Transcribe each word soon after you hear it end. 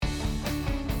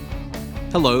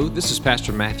Hello, this is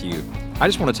Pastor Matthew. I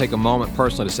just want to take a moment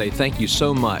personally to say thank you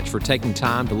so much for taking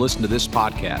time to listen to this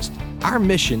podcast. Our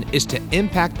mission is to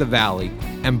impact the valley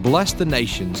and bless the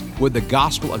nations with the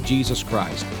gospel of Jesus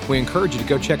Christ. We encourage you to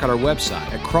go check out our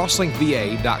website at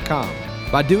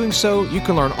crosslinkva.com. By doing so, you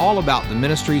can learn all about the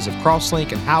ministries of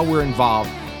Crosslink and how we're involved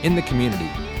in the community.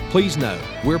 Please know,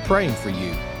 we're praying for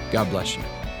you. God bless you.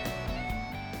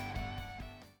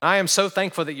 I am so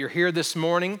thankful that you're here this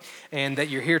morning and that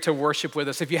you're here to worship with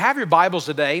us. If you have your Bibles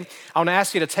today, I want to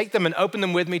ask you to take them and open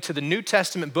them with me to the New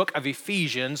Testament book of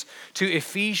Ephesians, to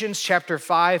Ephesians chapter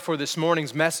 5 for this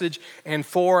morning's message and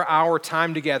for our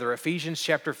time together. Ephesians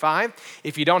chapter 5.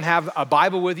 If you don't have a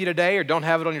Bible with you today or don't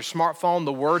have it on your smartphone,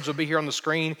 the words will be here on the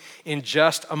screen in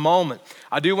just a moment.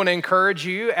 I do want to encourage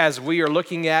you as we are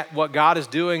looking at what God is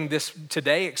doing this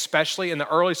today, especially in the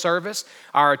early service.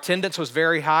 Our attendance was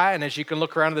very high, and as you can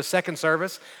look around the second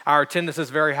service, our attendance is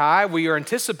very high. We are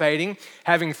anticipating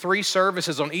having 3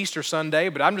 services on Easter Sunday,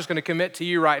 but I'm just going to commit to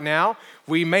you right now,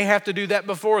 we may have to do that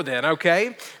before then,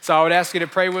 okay? So I would ask you to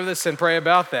pray with us and pray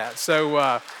about that.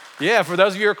 So for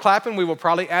those of you who are clapping, we will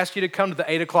probably ask you to come to the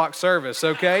 8 o'clock service,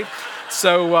 okay?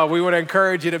 So we would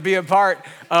encourage you to be a part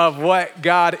of what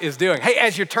God is doing. Hey,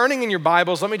 as you're turning in your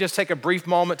Bibles, let me just take a brief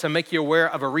moment to make you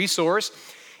aware of a resource.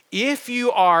 If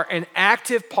you are an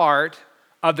active part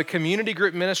of the community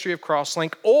group ministry of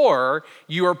Crosslink, or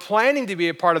you are planning to be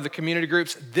a part of the community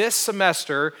groups this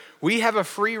semester, we have a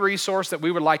free resource that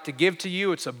we would like to give to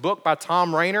you. It's a book by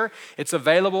Thom Rainer. It's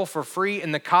available for free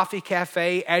in the coffee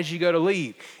cafe as you go to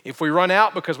leave. If we run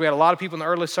out, because we had a lot of people in the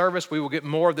early service, we will get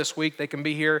more this week. They can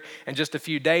be here in just a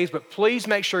few days, but please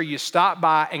make sure you stop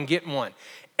by and get one.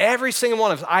 Every single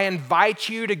one of us, I invite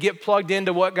you to get plugged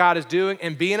into what God is doing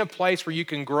and be in a place where you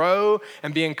can grow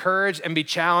and be encouraged and be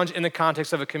challenged in the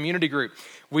context of a community group.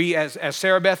 We, as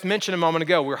Sarah Beth mentioned a moment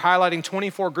ago, we're highlighting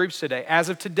 24 groups today. As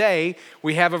of today,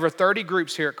 we have over 30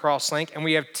 groups here at Crosslink, and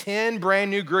we have 10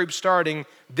 brand new groups starting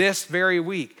this very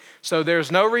week. So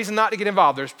there's no reason not to get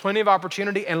involved. There's plenty of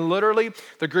opportunity, and literally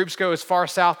the groups go as far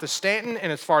south as Stanton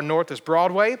and as far north as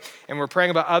Broadway, and we're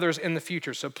praying about others in the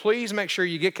future. So please make sure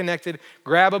you get connected,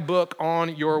 grab a book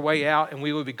on your way out, and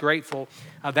we will be grateful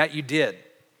that you did.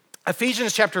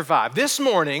 Ephesians chapter 5. This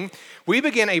morning, we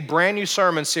begin a brand new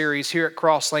sermon series here at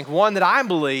Crosslink, one that I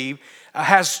believe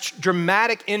has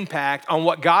dramatic impact on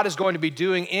what God is going to be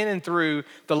doing in and through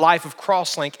the life of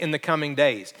Crosslink in the coming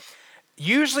days.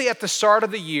 Usually at the start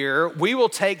of the year, we will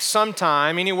take some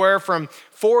time, anywhere from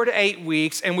 4 to 8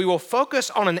 weeks, and we will focus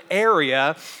on an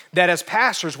area that as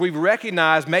pastors we've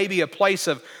recognized may be a place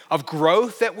of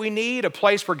growth that we need, a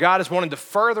place where God is wanting to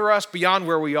further us beyond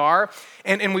where we are.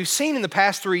 And we've seen in the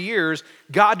past 3 years,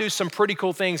 God do some pretty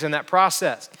cool things in that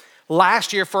process.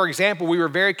 Last year, for example, we were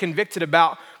very convicted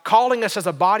about calling us as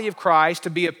a body of Christ to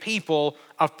be a people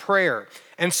of prayer.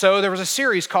 And so there was a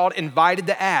series called Invited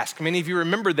to Ask. Many of you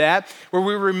remember that, where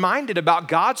we were reminded about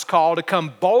God's call to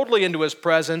come boldly into his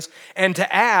presence and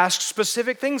to ask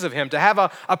specific things of him, to have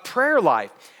a prayer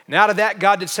life. And out of that,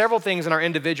 God did several things in our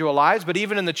individual lives, but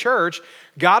even in the church,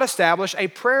 God established a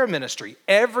prayer ministry.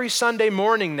 Every Sunday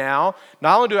morning now,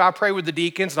 not only do I pray with the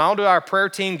deacons, not only do our prayer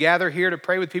team gather here to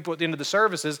pray with people at the end of the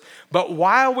services, but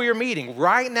while we are meeting,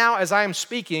 right now as I am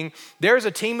speaking, there's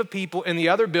a team of people in the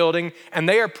other building, and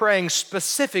they are praying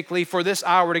specifically for this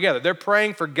hour together. They're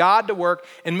praying for God to work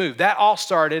and move. That all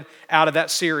started out of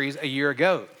that series a year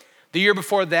ago. The year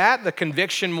before that, the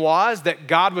conviction was that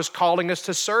God was calling us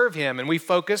to serve him. And we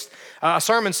focused a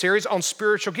sermon series on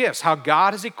spiritual gifts, how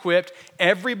God has equipped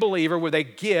every believer with a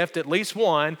gift, at least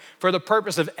one, for the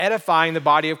purpose of edifying the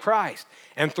body of Christ.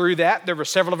 And through that, there were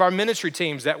several of our ministry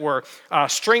teams that were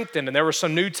strengthened, and there were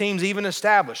some new teams even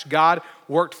established. God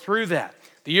worked through that.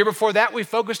 The year before that, we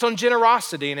focused on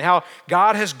generosity and how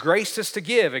God has graced us to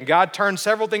give. And God turned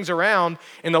several things around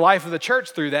in the life of the church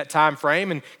through that time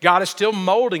frame. And God is still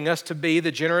molding us to be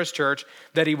the generous church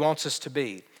that he wants us to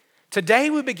be. Today,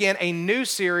 we begin a new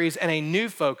series and a new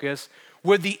focus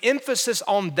with the emphasis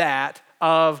on that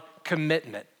of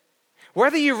commitment.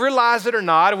 Whether you realize it or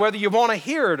not, or whether you want to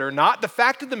hear it or not, the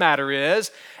fact of the matter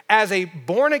is, as a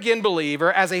born-again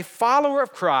believer, as a follower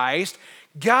of Christ,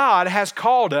 God has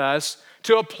called us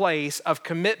to a place of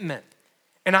commitment.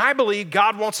 And I believe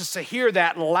God wants us to hear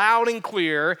that loud and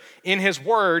clear in his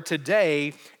word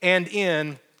today and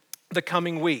in the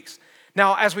coming weeks.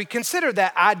 Now, as we consider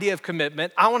that idea of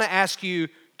commitment, I want to ask you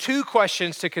 2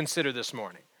 questions to consider this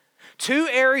morning. 2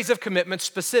 areas of commitment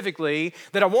specifically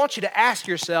that I want you to ask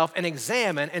yourself and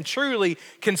examine and truly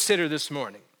consider this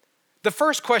morning. The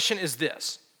first question is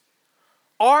this: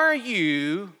 are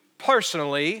you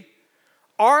personally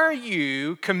Are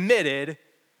you committed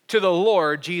to the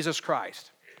Lord Jesus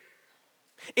Christ?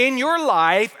 In your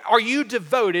life, are you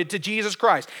devoted to Jesus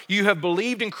Christ? You have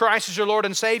believed in Christ as your Lord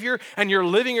and Savior, and you're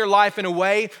living your life in a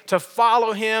way to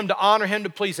follow Him, to honor Him, to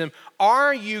please Him.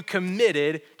 Are you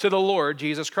committed to the Lord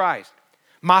Jesus Christ?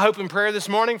 My hope and prayer this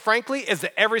morning, frankly, is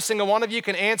that every single one of you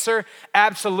can answer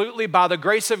absolutely by the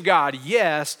grace of God,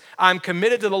 yes, I'm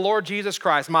committed to the Lord Jesus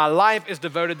Christ. My life is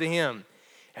devoted to Him.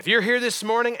 If you're here this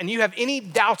morning and you have any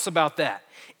doubts about that,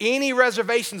 any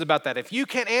reservations about that, if you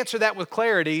can't answer that with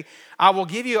clarity, I will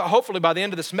give you, hopefully by the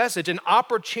end of this message, an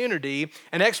opportunity,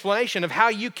 an explanation of how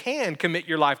you can commit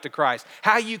your life to Christ,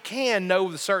 how you can know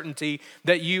with certainty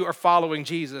that you are following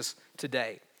Jesus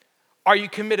today. Are you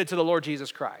committed to the Lord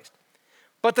Jesus Christ?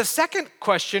 But the second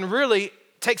question really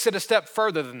takes it a step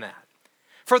further than that.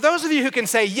 For those of you who can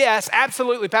say, yes,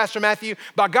 absolutely, Pastor Matthew,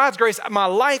 by God's grace, my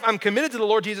life, I'm committed to the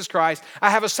Lord Jesus Christ,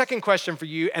 I have a second question for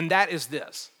you, and that is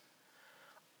this.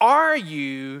 Are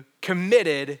you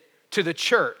committed to the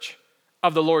church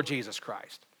of the Lord Jesus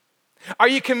Christ? Are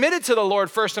you committed to the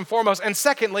Lord first and foremost? And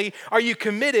secondly, are you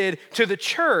committed to the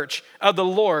church of the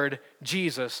Lord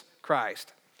Jesus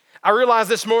Christ? I realized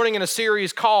this morning in a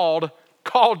series called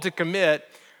to Commit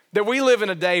that we live in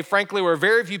a day, frankly, where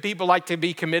very few people like to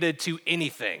be committed to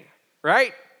anything,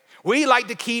 right? We like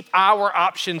to keep our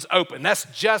options open. That's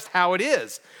just how it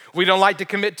is. We don't like to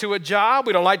commit to a job.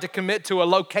 We don't like to commit to a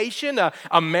location,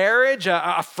 a marriage,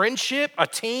 a friendship, a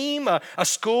team, a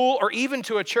school, or even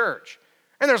to a church.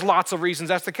 And there's lots of reasons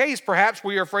that's the case. Perhaps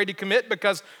we are afraid to commit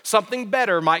because something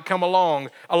better might come along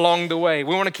the way.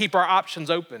 We want to keep our options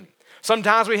open.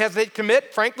 Sometimes we hesitate to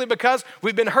commit, frankly, because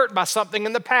we've been hurt by something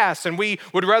in the past and we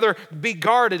would rather be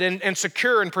guarded and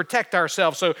secure and protect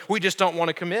ourselves, so we just don't want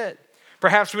to commit.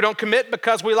 Perhaps we don't commit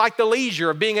because we like the leisure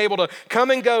of being able to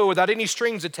come and go without any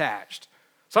strings attached.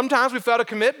 Sometimes we fail to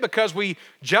commit because we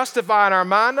justify in our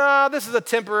mind, this is a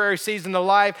temporary season of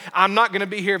life. I'm not going to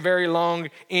be here very long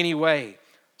anyway.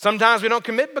 Sometimes we don't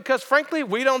commit because, frankly,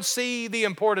 we don't see the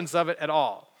importance of it at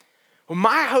all. Well,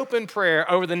 my hope and prayer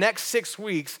over the next 6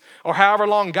 weeks, or however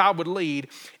long God would lead,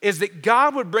 is that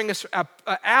God would bring us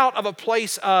out of a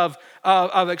place of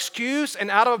excuse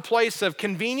and out of a place of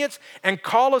convenience and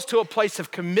call us to a place of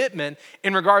commitment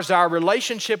in regards to our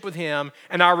relationship with Him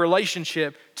and our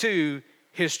relationship to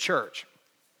His church.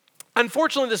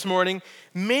 Unfortunately, this morning,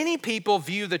 many people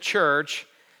view the church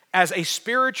as a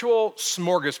spiritual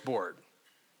smorgasbord.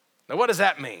 Now, what does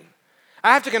that mean?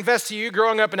 I have to confess to you,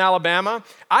 growing up in Alabama,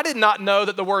 I did not know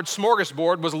that the word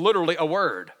smorgasbord was literally a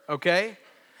word, okay?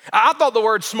 I thought the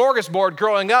word smorgasbord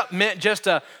growing up meant just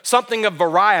something of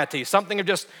variety, something of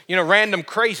just, random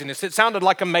craziness. It sounded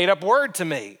like a made-up word to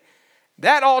me.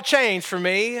 That all changed for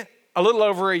me a little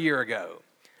over a year ago.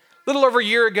 A little over a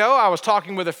year ago, I was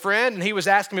talking with a friend, and he was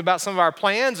asking me about some of our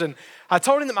plans, and I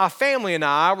told him that my family and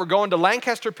I were going to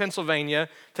Lancaster, Pennsylvania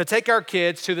to take our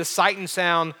kids to the Sight and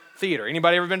Sound Theater.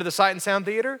 Anybody ever been to the Sight and Sound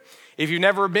Theater? If you've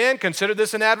never been, consider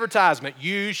this an advertisement.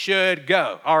 You should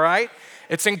go, all right?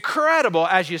 It's incredible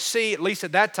as you see, at least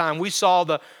at that time, we saw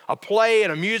a play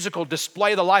and a musical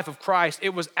display the life of Christ.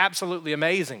 It was absolutely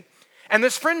amazing. And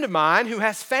this friend of mine who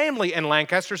has family in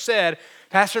Lancaster said,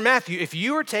 Pastor Matthew, if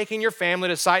you are taking your family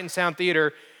to Sight and Sound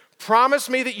Theater, promise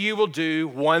me that you will do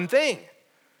one thing.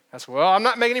 I said, well, I'm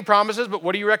not making any promises, but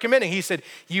what are you recommending? He said,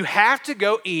 you have to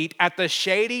go eat at the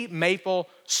Shady Maple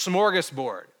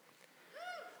Smorgasbord.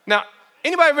 Now,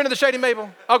 anybody ever been to the Shady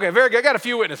Maple? Okay, very good. I got a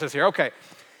few witnesses here. Okay.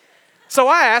 So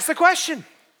I asked the question,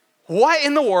 what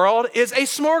in the world is a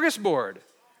smorgasbord?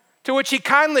 To which he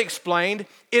kindly explained,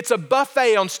 it's a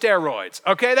buffet on steroids.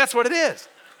 Okay, that's what it is.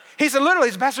 He said, literally,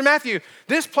 Pastor Matthew,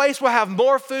 this place will have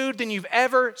more food than you've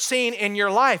ever seen in your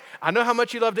life. I know how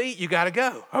much you love to eat. You got to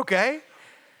go, okay?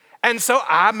 And so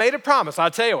I made a promise.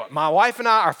 I'll tell you what, my wife and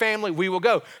I, our family, we will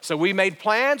go. So we made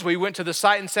plans. We went to the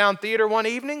Sight and Sound Theater one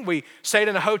evening. We stayed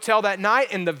in a hotel that night.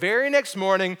 And the very next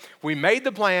morning, we made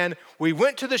the plan. We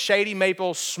went to the Shady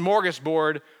Maple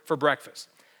Smorgasbord for breakfast.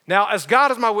 Now, as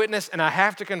God is my witness, and I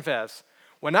have to confess,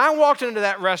 when I walked into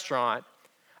that restaurant,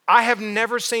 I have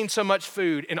never seen so much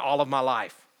food in all of my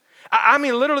life. I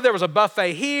mean, literally, there was a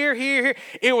buffet here.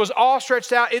 It was all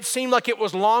stretched out. It seemed like it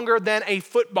was longer than a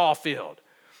football field.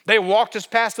 They walked us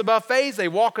past the buffets. They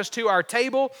walked us to our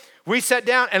table. We sat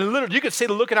down, and literally, you could see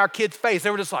the look in our kids' face.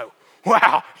 They were just like,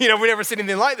 wow, we've never seen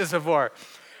anything like this before.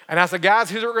 And I said, guys,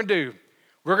 here's what we're going to do.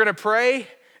 We're going to pray,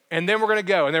 and then we're going to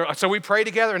go. And so we prayed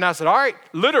together, and I said, all right,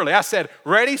 literally, I said,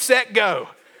 ready, set, go.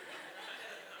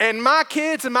 And my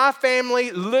kids and my family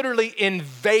literally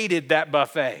invaded that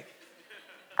buffet.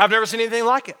 I've never seen anything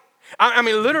like it. I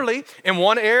mean, literally, in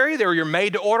one area, there were your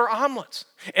made-to-order omelets.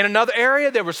 In another area,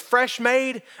 there was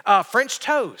fresh-made French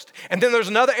toast. And then there's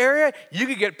another area, you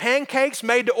could get pancakes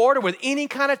made to order with any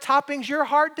kind of toppings your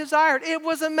heart desired. It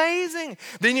was amazing.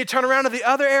 Then you turn around to the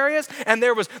other areas, and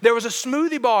there was a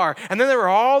smoothie bar. And then there were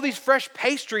all these fresh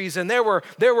pastries, and there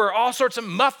were all sorts of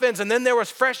muffins, and then there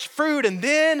was fresh fruit. And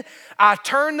then I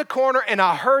turned the corner, and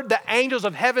I heard the angels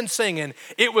of heaven singing.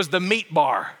 It was the meat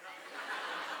bar.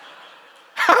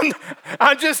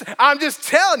 I'm just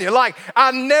telling you, like,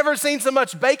 I've never seen so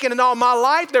much bacon in all my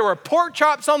life. There were pork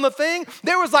chops on the thing.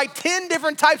 There was like 10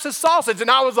 different types of sausage. And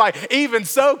I was like, even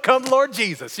so, come Lord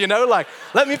Jesus, like,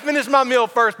 let me finish my meal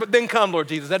first, but then come Lord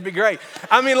Jesus. That'd be great.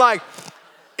 I mean, like,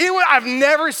 I've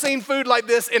never seen food like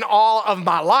this in all of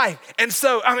my life. And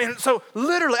so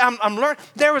literally I'm learning.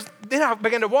 Then I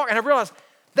began to walk and I realized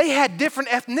they had different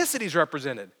ethnicities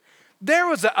represented. There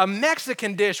was a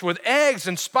Mexican dish with eggs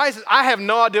and spices. I have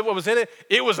no idea what was in it.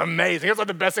 It was amazing. It was like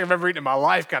the best thing I've ever eaten in my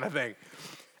life kind of thing.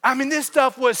 I mean, this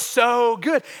stuff was so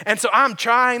good. And so I'm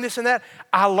trying this and that.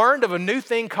 I learned of a new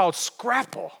thing called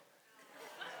scrapple.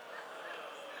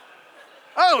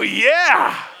 Oh,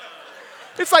 yeah.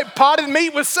 It's like potted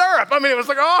meat with syrup. I mean, it was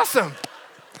like awesome.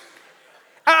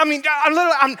 I mean,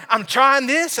 I'm trying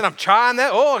this and I'm trying that.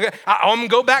 Oh, I'm going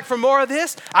to go back for more of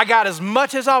this. I got as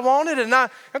much as I wanted. And of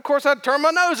course, I turned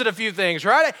my nose at a few things,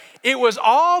 right? It was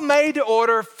all made to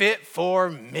order, fit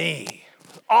for me.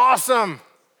 Awesome.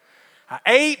 I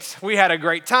ate. We had a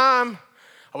great time.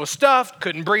 I was stuffed.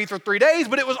 Couldn't breathe for 3 days,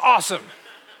 but it was awesome.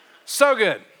 So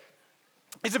good.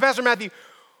 He said, Pastor Matthew,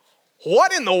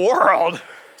 what in the world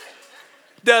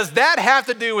does that have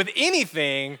to do with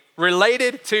anything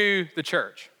related to the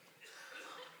church?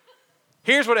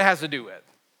 Here's what it has to do with.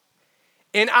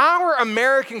 In our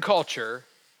American culture,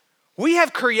 we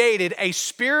have created a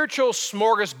spiritual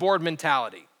smorgasbord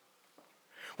mentality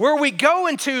where we go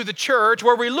into the church,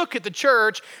 where we look at the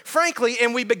church, frankly,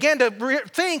 and we begin to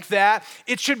think that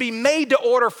it should be made to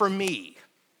order for me.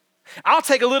 I'll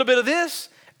take a little bit of this,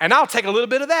 and I'll take a little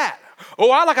bit of that.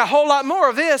 Oh, I like a whole lot more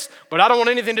of this, but I don't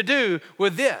want anything to do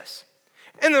with this.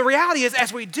 And the reality is,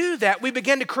 as we do that, we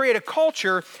begin to create a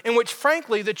culture in which,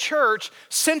 frankly, the church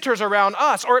centers around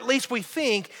us, or at least we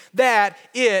think that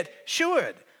it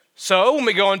should. So when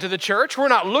we go into the church, we're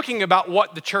not looking about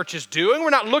what the church is doing. We're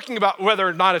not looking about whether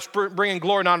or not it's bringing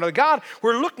glory and honor to God.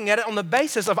 We're looking at it on the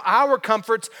basis of our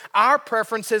comforts, our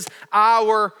preferences,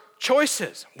 our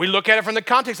choices. We look at it from the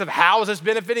context of how is this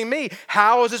benefiting me?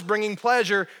 How is this bringing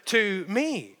pleasure to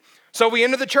me? So we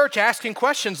enter the church asking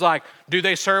questions like, do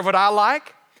they serve what I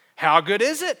like? How good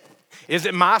is it? Is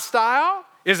it my style?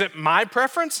 Is it my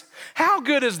preference? How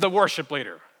good is the worship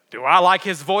leader? Do I like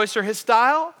his voice or his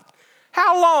style?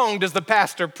 How long does the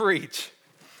pastor preach?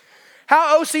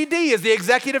 How OCD is the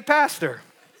executive pastor?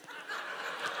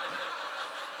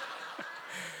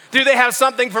 Do they have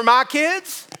something for my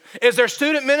kids? Is their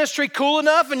student ministry cool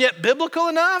enough and yet biblical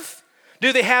enough?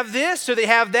 Do they have this? Do they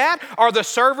have that? Are the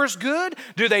servers good?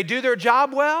 Do they do their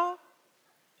job well?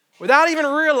 Without even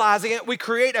realizing it, we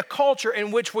create a culture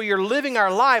in which we are living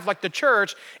our life like the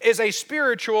church is a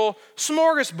spiritual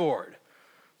smorgasbord.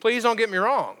 Please don't get me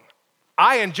wrong.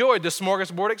 I enjoyed the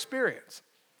smorgasbord experience.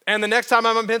 And the next time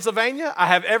I'm in Pennsylvania, I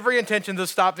have every intention of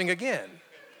stopping again.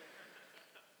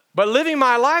 But living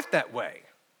my life that way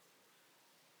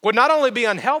would not only be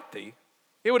unhealthy,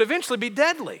 it would eventually be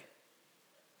deadly.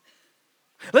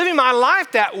 Living my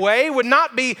life that way would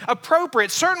not be appropriate.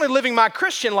 Certainly living my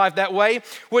Christian life that way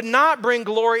would not bring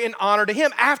glory and honor to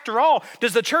Him. After all,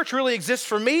 does the church really exist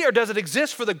for me, or does it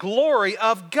exist for the glory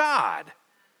of God?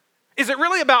 Is it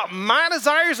really about my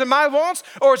desires and my wants,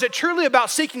 or is it truly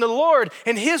about seeking the Lord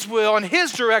and His will and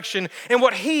His direction and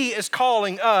what He is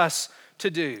calling us to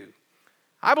do?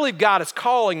 I believe God is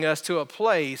calling us to a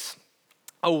place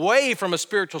away from a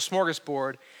spiritual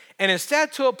smorgasbord and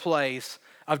instead to a place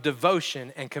of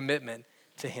devotion and commitment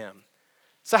to Him.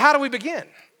 So how do we begin?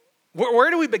 Where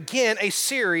do we begin a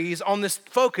series on this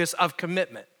focus of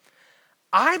commitment?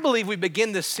 I believe we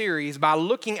begin this series by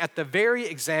looking at the very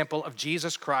example of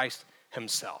Jesus Christ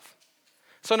Himself.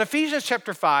 So in Ephesians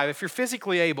chapter 5, if you're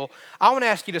physically able, I want to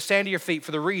ask you to stand to your feet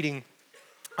for the reading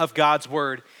of God's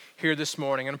Word here this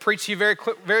morning. And I'll preach to you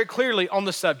very clearly on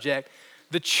the subject,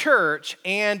 the church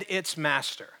and its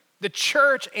master. The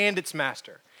church and its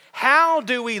master. How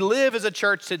do we live as a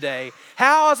church today?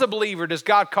 How, as a believer, does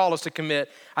God call us to commit?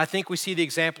 I think we see the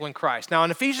example in Christ. Now,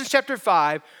 in Ephesians chapter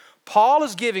 5, Paul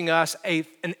is giving us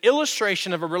an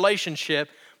illustration of a relationship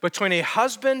between a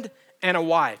husband and a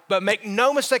wife. But make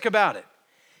no mistake about it,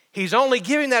 he's only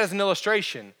giving that as an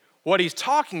illustration. What he's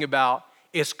talking about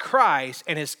is Christ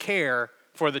and His care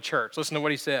for the church. Listen to what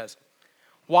he says.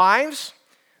 Wives,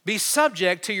 be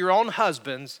subject to your own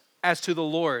husbands as to the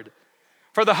Lord.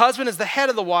 For the husband is the head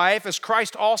of the wife, as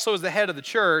Christ also is the head of the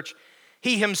church,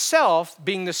 he himself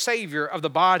being the Savior of the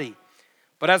body.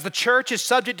 But as the church is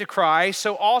subject to Christ,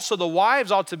 so also the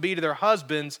wives ought to be to their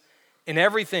husbands in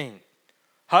everything.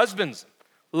 Husbands,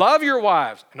 love your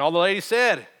wives. And all the ladies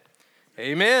said,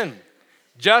 amen.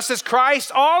 Just as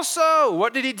Christ also,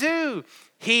 what did he do?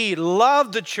 He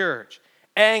loved the church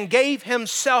and gave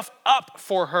himself up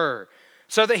for her,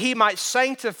 so that he might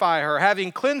sanctify her, having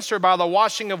cleansed her by the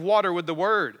washing of water with the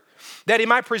word, that he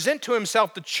might present to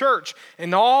himself the church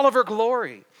in all of her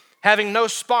glory, having no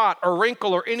spot or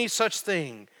wrinkle or any such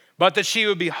thing, but that she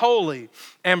would be holy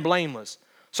and blameless.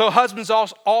 So husbands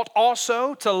ought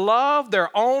also to love their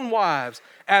own wives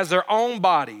as their own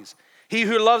bodies. He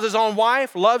who loves his own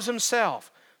wife loves himself.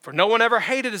 For no one ever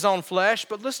hated his own flesh,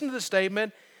 but listen to the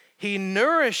statement, he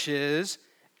nourishes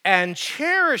and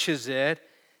cherishes it,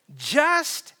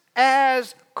 just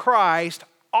as Christ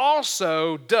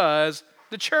also does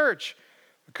the church,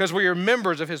 because we are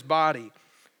members of his body.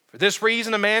 For this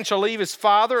reason, a man shall leave his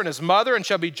father and his mother and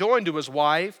shall be joined to his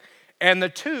wife, and the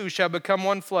two shall become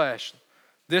one flesh.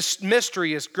 This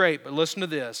mystery is great, but listen to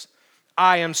this.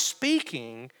 I am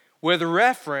speaking with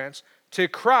reference to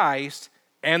Christ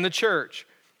and the church.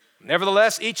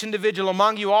 Nevertheless, each individual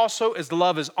among you also is to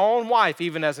love his own wife,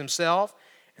 even as himself,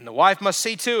 and the wife must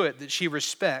see to it that she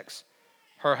respects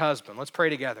her husband. Let's pray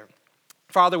together.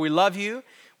 Father, we love you.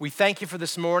 We thank you for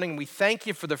this morning. We thank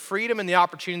you for the freedom and the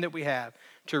opportunity that we have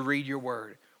to read your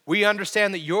word. We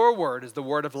understand that your word is the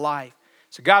word of life.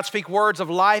 So God, speak words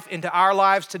of life into our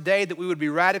lives today that we would be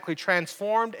radically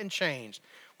transformed and changed.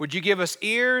 Would you give us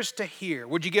ears to hear?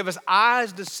 Would you give us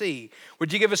eyes to see?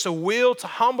 Would you give us a will to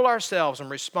humble ourselves and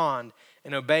respond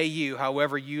and obey you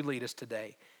however you lead us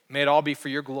today? May it all be for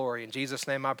your glory. In Jesus'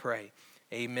 name I pray,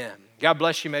 amen. God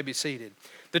bless you. You may be seated.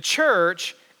 The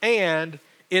church and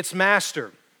its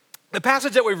master. The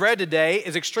passage that we've read today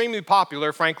is extremely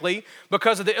popular, frankly,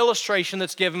 because of the illustration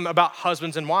that's given about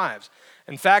husbands and wives.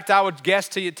 In fact, I would guess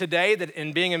to you today that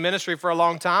in being in ministry for a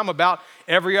long time, about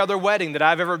every other wedding that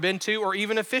I've ever been to or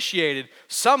even officiated,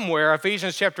 somewhere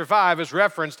Ephesians chapter 5 is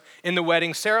referenced in the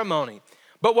wedding ceremony.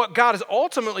 But what God is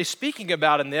ultimately speaking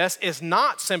about in this is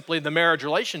not simply the marriage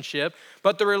relationship,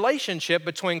 but the relationship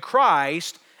between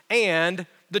Christ and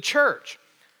the church.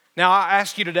 Now, I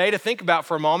ask you today to think about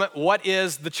for a moment, what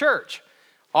is the church?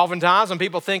 Oftentimes, when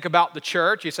people think about the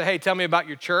church, you say, hey, tell me about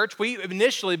your church. We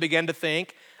initially begin to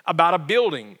think about a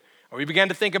building, or we began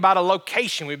to think about a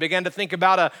location. We began to think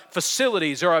about a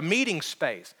facilities or a meeting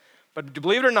space. But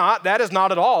believe it or not, that is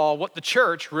not at all what the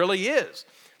church really is.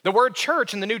 The word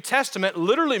church in the New Testament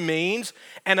literally means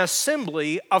an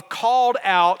assembly of called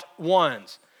out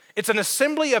ones. It's an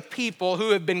assembly of people who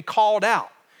have been called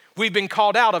out. We've been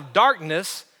called out of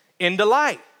darkness into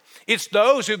light. It's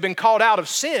those who've been called out of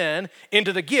sin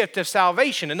into the gift of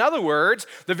salvation. In other words,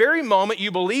 the very moment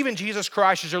you believe in Jesus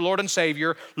Christ as your Lord and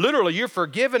Savior, literally you're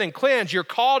forgiven and cleansed. You're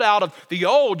called out of the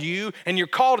old you and you're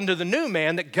called into the new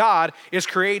man that God is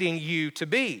creating you to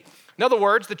be. In other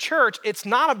words, the church, it's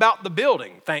not about the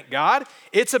building, thank God.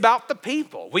 It's about the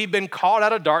people. We've been called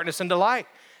out of darkness into light.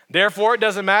 Therefore, it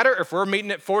doesn't matter if we're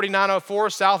meeting at 4904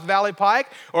 South Valley Pike,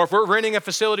 or if we're renting a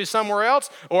facility somewhere else,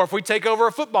 or if we take over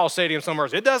a football stadium somewhere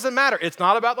else. It doesn't matter. It's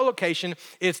not about the location.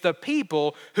 It's the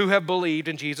people who have believed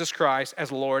in Jesus Christ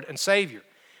as Lord and Savior.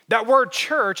 That word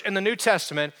church in the New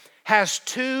Testament has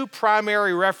two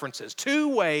primary references, two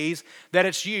ways that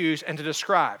it's used and to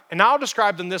describe. And I'll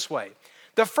describe them this way.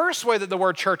 The first way that the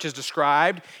word church is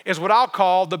described is what I'll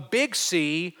call the big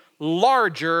C,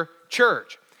 larger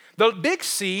church. The big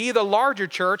C, the larger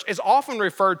church, is often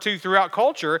referred to throughout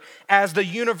culture as the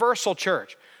universal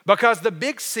church, because the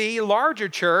big C, larger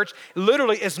church,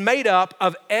 literally is made up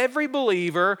of every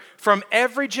believer from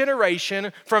every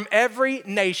generation, from every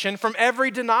nation, from every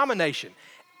denomination.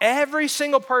 Every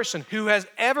single person who has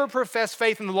ever professed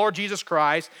faith in the Lord Jesus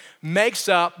Christ makes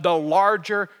up the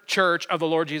larger church of the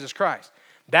Lord Jesus Christ.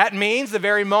 That means the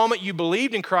very moment you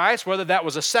believed in Christ, whether that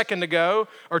was a second ago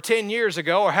or 10 years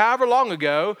ago or however long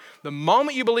ago, the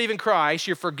moment you believe in Christ,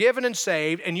 you're forgiven and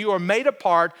saved and you are made a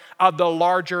part of the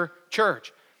larger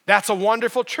church. That's a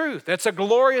wonderful truth. That's a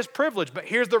glorious privilege. But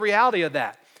here's the reality of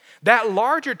that. That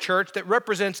larger church that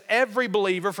represents every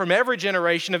believer from every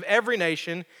generation of every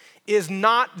nation is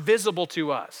not visible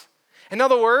to us. In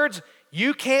other words,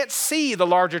 you can't see the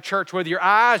larger church with your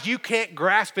eyes. You can't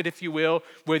grasp it, if you will,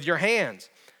 with your hands.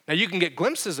 Now, you can get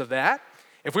glimpses of that.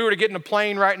 If we were to get in a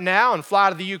plane right now and fly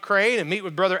to the Ukraine and meet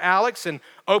with Brother Alex and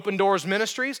Open Doors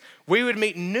Ministries, we would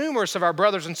meet numerous of our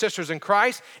brothers and sisters in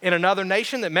Christ in another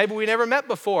nation that maybe we never met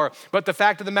before. But the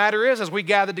fact of the matter is, as we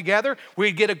gathered together,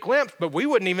 we'd get a glimpse, but we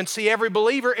wouldn't even see every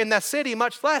believer in that city,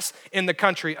 much less in the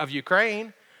country of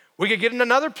Ukraine. We could get in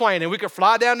another plane and we could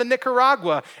fly down to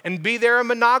Nicaragua and be there in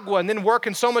Managua and then work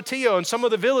in Somatillo and some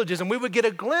of the villages, and we would get a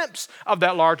glimpse of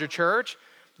that larger church.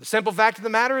 The simple fact of the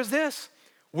matter is this: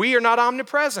 we are not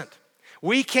omnipresent.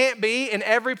 We can't be in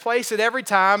every place at every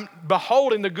time,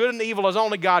 beholding the good and the evil as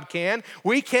only God can.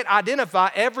 We can't identify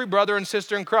every brother and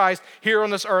sister in Christ here on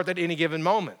this earth at any given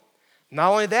moment. Not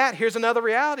only that, here's another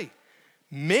reality.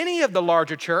 Many of the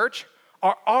larger church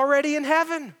are already in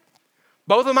heaven.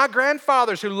 Both of my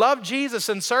grandfathers who loved Jesus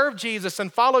and served Jesus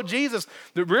and followed Jesus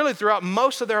really throughout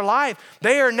most of their life,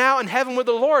 they are now in heaven with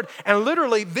the Lord. And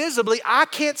literally, visibly, I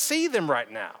can't see them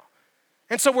right now.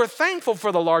 And so we're thankful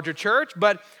for the larger church,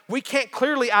 but we can't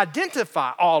clearly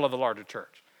identify all of the larger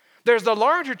church. There's the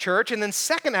larger church, and then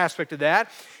second aspect of that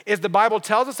is the Bible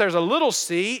tells us there's a little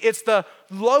c, it's the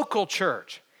local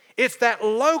church. It's that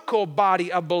local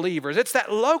body of believers. It's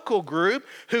that local group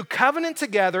who covenant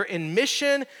together in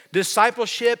mission,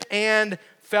 discipleship, and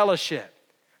fellowship.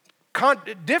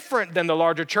 Different than the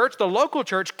larger church, the local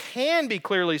church can be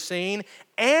clearly seen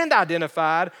and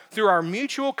identified through our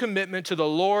mutual commitment to the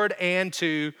Lord and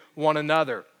to one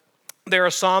another. There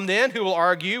are some then who will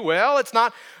argue, well, it's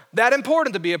not that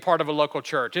important to be a part of a local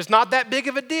church. It's not that big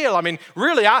of a deal. I mean,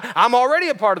 really, I'm already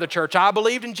a part of the church. I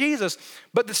believed in Jesus.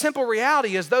 But the simple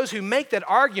reality is those who make that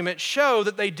argument show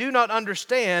that they do not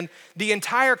understand the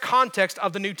entire context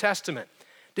of the New Testament.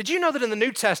 Did you know that in the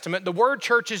New Testament, the word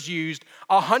church is used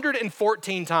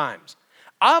 114 times?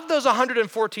 Of those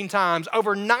 114 times,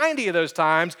 over 90 of those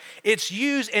times, it's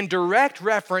used in direct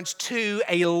reference to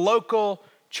a local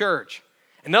church.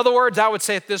 In other words, I would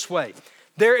say it this way.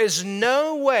 There is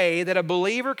no way that a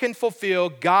believer can fulfill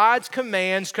God's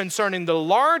commands concerning the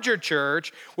larger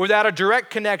church without a direct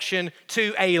connection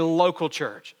to a local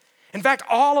church. In fact,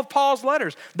 all of Paul's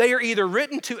letters, they are either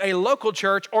written to a local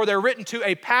church or they're written to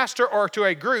a pastor or to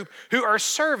a group who are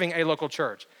serving a local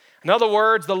church. In other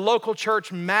words, the local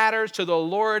church matters to the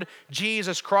Lord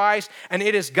Jesus Christ, and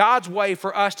it is God's way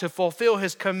for us to fulfill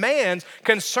His commands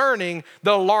concerning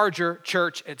the larger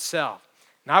church itself.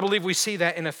 And I believe we see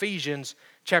that in Ephesians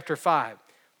chapter 5.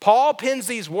 Paul pins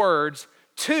these words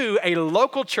to a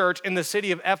local church in the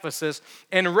city of Ephesus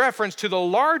in reference to the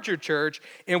larger church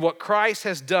in what Christ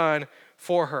has done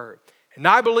for her. And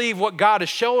I believe what God is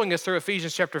showing us through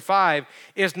Ephesians chapter 5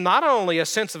 is not only a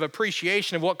sense of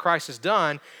appreciation of what Christ has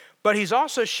done, but He's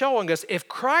also showing us if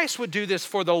Christ would do this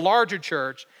for the larger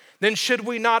church, then should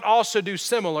we not also do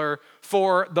similar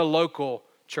for the local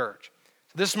church?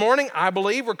 This morning, I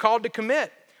believe we're called to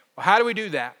commit. Well, how do we do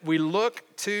that? We look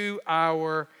to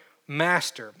our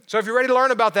Master. So if you're ready to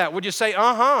learn about that, would you say,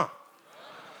 uh-huh?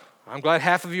 I'm glad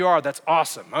half of you are. That's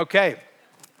awesome. Okay.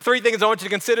 3 things I want you to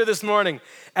consider this morning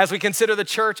as we consider the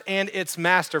church and its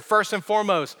master. First and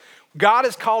foremost, God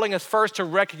is calling us first to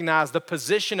recognize the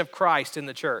position of Christ in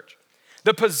the church.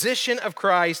 The position of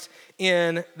Christ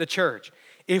in the church.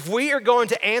 If we are going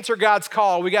to answer God's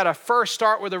call, we got to first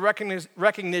start with a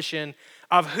recognition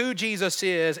of who Jesus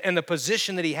is and the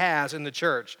position that He has in the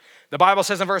church. The Bible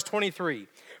says in verse 23,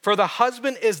 "For the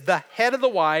husband is the head of the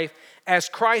wife, as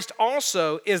Christ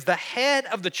also is the head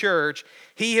of the church,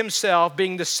 He Himself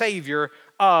being the Savior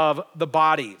of the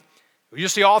body." You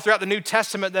see all throughout the New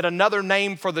Testament that another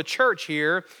name for the church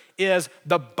here is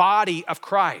the body of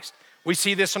Christ. We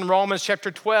see this in Romans chapter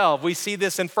 12. We see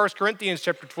this in 1 Corinthians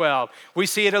chapter 12. We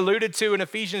see it alluded to in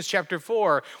Ephesians chapter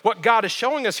 4. What God is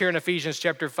showing us here in Ephesians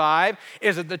chapter 5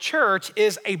 is that the church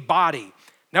is a body.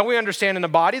 Now we understand in a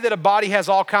body that a body has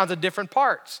all kinds of different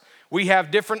parts. We have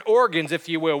different organs, if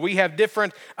you will. We have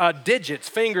different digits,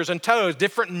 fingers and toes,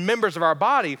 different members of our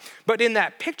body. But in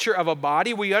that picture of a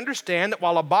body, we understand that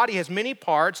while a body has many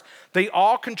parts, they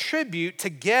all contribute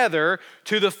together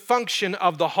to the function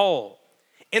of the whole.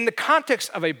 In the context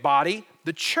of a body,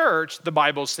 the church, the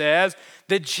Bible says,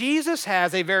 that Jesus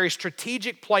has a very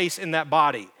strategic place in that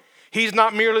body. He's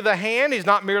not merely the hand, He's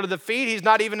not merely the feet, He's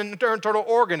not even an internal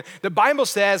organ. The Bible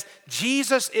says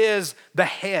Jesus is the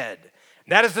head.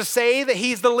 That is to say that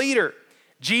He's the leader.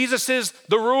 Jesus is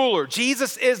the ruler.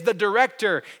 Jesus is the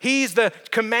director. He's the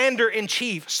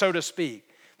commander-in-chief, so to speak.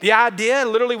 The idea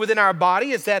literally within our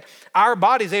body is that our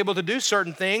body is able to do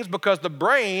certain things because the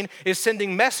brain is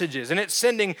sending messages and it's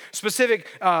sending specific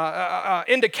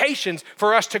indications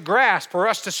for us to grasp, for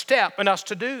us to step, and us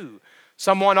to do.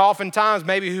 Someone oftentimes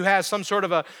maybe who has some sort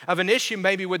of an issue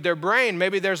maybe with their brain,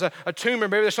 maybe there's a tumor,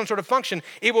 maybe there's some sort of function,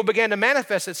 it will begin to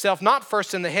manifest itself not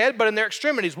first in the head, but in their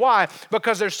extremities. Why?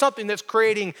 Because there's something that's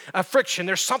creating a friction.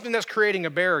 There's something that's creating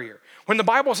a barrier. When the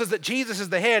Bible says that Jesus is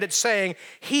the head, it's saying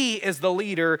he is the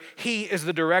leader, he is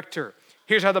the director.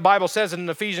 Here's how the Bible says it in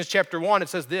Ephesians chapter 1. It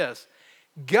says this: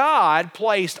 God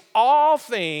placed all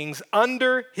things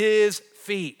under his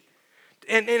feet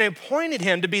and appointed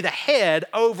him to be the head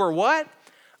over what?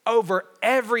 Over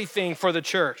everything for the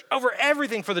church. Over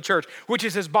everything for the church, which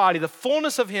is his body, the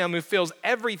fullness of him who fills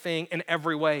everything in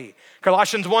every way.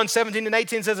 Colossians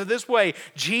 1:17-18 says it this way: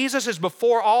 Jesus is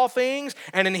before all things,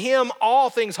 and in him all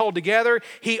things hold together.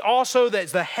 He also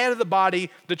that's the head of the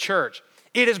body, the church.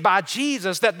 It is by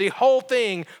Jesus that the whole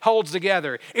thing holds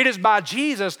together. It is by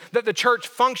Jesus that the church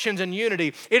functions in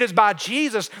unity. It is by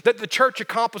Jesus that the church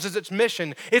accomplishes its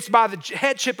mission. It's by the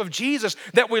headship of Jesus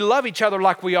that we love each other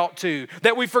like we ought to,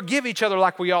 that we forgive each other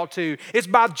like we ought to. It's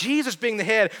by Jesus being the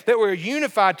head that we're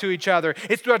unified to each other.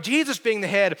 It's by Jesus being the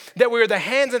head that we are the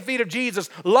hands and feet of Jesus,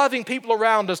 loving people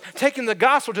around us, taking the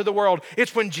gospel to the world.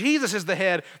 It's when Jesus is the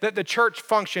head that the church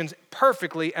functions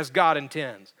perfectly as God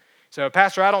intends. So,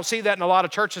 Pastor, I don't see that in a lot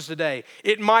of churches today.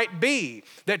 It might be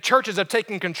that churches have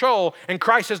taken control and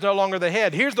Christ is no longer the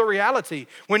head. Here's the reality.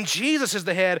 When Jesus is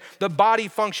the head, the body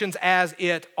functions as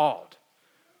it ought.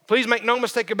 Please make no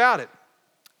mistake about it.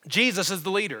 Jesus is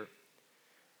the leader.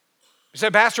 You say,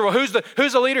 Pastor, well, who's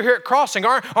the leader here at Crossing?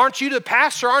 Aren't you the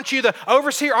pastor? Aren't you the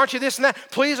overseer? Aren't you this and that?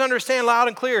 Please understand loud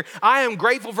and clear. I am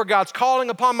grateful for God's calling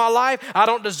upon my life. I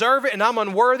don't deserve it, and I'm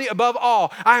unworthy above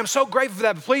all. I am so grateful for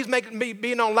that. But please make me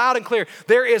be known loud and clear.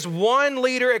 There is one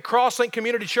leader at Crosslink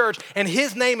Community Church, and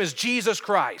his name is Jesus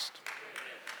Christ.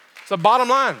 It's the bottom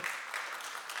line.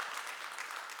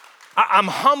 I'm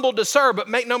humbled to serve, but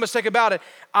make no mistake about it.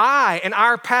 I and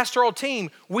our pastoral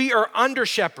team, we are under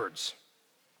shepherds.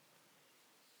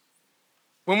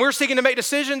 When we're seeking to make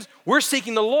decisions, we're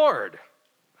seeking the Lord.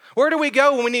 Where do we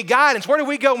go when we need guidance? Where do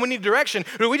we go when we need direction?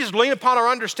 Do we just lean upon our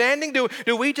understanding?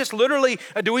 Do we just literally,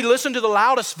 do we listen to the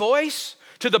loudest voice,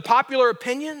 to the popular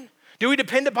opinion? Do we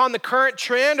depend upon the current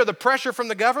trend or the pressure from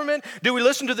the government? Do we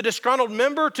listen to the disgruntled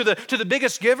member, to the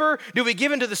biggest giver? Do we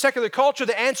give into the secular culture?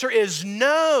 The answer is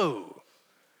no.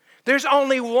 There's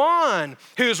only one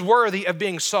who's worthy of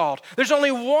being sought. There's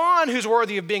only one who's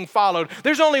worthy of being followed.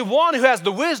 There's only one who has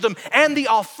the wisdom and the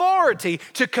authority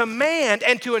to command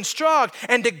and to instruct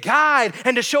and to guide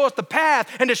and to show us the path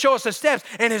and to show us the steps.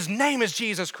 And his name is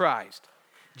Jesus Christ.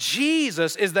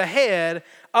 Jesus is the head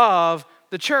of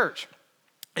the church.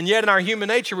 And yet in our human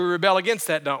nature, we rebel against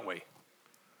that, don't we?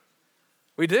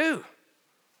 We do.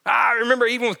 I remember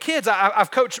even with kids, I've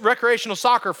coached recreational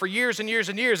soccer for years and years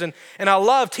and years, and I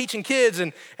love teaching kids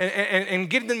and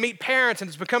getting them to meet parents, and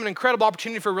it's become an incredible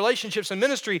opportunity for relationships and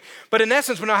ministry. But in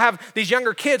essence, when I have these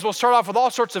younger kids, we'll start off with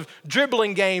all sorts of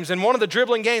dribbling games, and one of the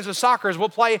dribbling games of soccer is we'll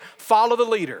play follow the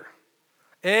leader.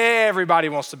 Everybody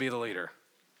wants to be the leader.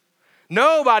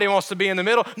 Nobody wants to be in the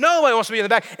middle. Nobody wants to be in the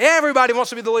back. Everybody wants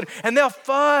to be the leader. And they'll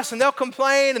fuss and they'll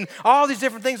complain and all these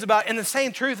different things about it. And the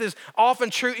same truth is often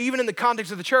true even in the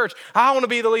context of the church. I want to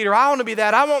be the leader. I want to be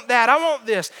that. I want that. I want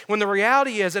this. When the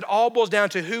reality is it all boils down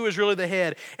to who is really the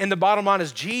head. And the bottom line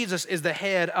is Jesus is the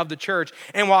head of the church.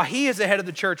 And while he is the head of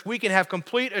the church, we can have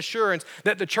complete assurance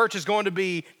that the church is going to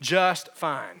be just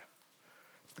fine.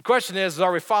 The question is,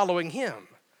 are we following him?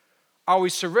 Are we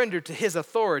surrendered to his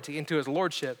authority and to his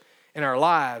lordship in our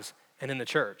lives and in the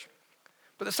church?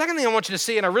 But the second thing I want you to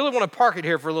see, and I really want to park it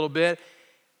here for a little bit,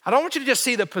 I don't want you to just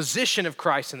see the position of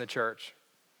Christ in the church.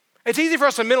 It's easy for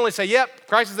us to mentally say, yep,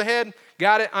 Christ is the head,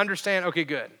 got it, understand, okay,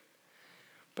 good.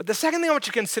 But the second thing I want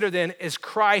you to consider then is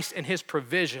Christ and his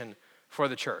provision for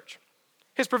the church.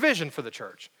 His provision for the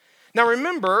church. Now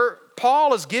remember,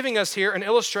 Paul is giving us here an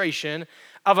illustration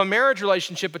of a marriage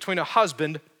relationship between a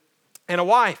husband and a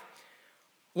wife.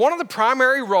 One of the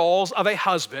primary roles of a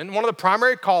husband, one of the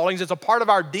primary callings, it's a part of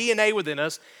our DNA within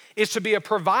us, is to be a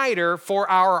provider for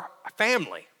our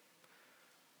family.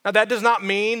 Now, that does not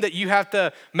mean that you have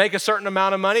to make a certain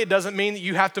amount of money. It doesn't mean that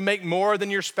you have to make more than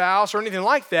your spouse or anything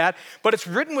like that. But it's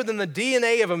written within the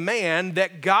DNA of a man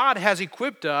that God has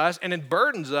equipped us and it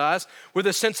burdens us with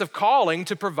a sense of calling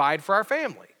to provide for our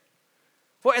family.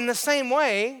 Well, in the same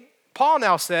way, Paul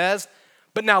now says,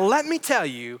 but now let me tell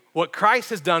you what Christ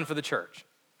has done for the church.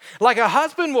 Like a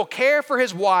husband will care for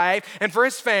his wife and for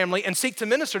his family and seek to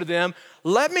minister to them,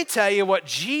 let me tell you what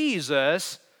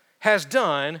Jesus has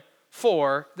done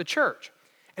for the church.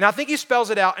 And I think he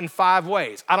spells it out in 5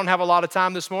 ways. I don't have a lot of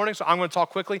time this morning, so I'm going to talk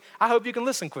quickly. I hope you can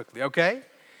listen quickly, okay?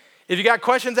 If you got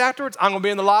questions afterwards, I'm going to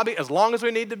be in the lobby as long as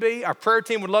we need to be. Our prayer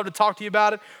team would love to talk to you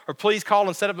about it, or please call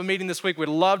and set up a meeting this week. We'd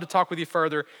love to talk with you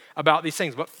further about these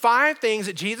things. But 5 things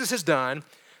that Jesus has done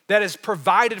that has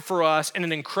provided for us in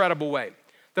an incredible way.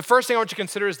 The first thing I want you to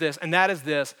consider is this, and that is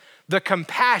this: the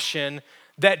compassion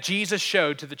that Jesus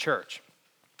showed to the church.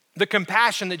 The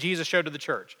compassion that Jesus showed to the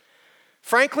church.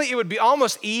 Frankly, it would be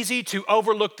almost easy to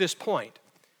overlook this point.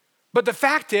 But the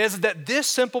fact is that this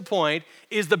simple point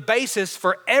is the basis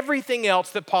for everything else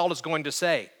that Paul is going to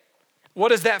say.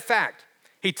 What is that fact?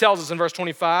 He tells us in verse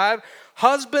 25,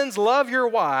 husbands, love your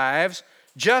wives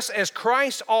just as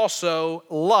Christ also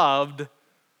loved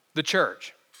the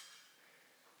church.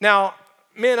 Now,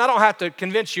 men, I don't have to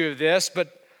convince you of this,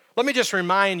 but let me just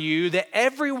remind you that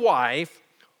every wife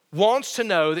wants to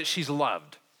know that she's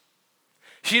loved.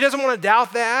 She doesn't want to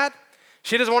doubt that.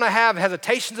 She doesn't want to have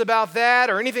hesitations about that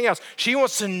or anything else. She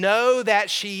wants to know that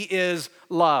she is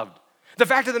loved. The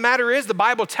fact of the matter is, the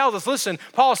Bible tells us, listen,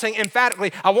 Paul is saying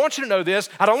emphatically, I want you to know this.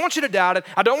 I don't want you to doubt it.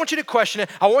 I don't want you to question it.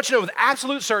 I want you to know with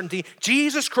absolute certainty,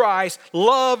 Jesus Christ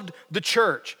loved the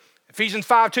church. Ephesians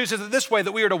 5:2 says it this way,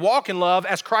 that we are to walk in love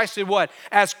as Christ did what?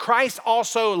 As Christ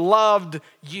also loved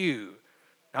you.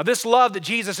 Now, this love that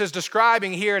Jesus is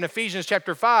describing here in Ephesians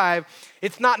chapter 5,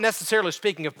 it's not necessarily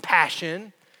speaking of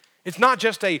passion. It's not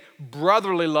just a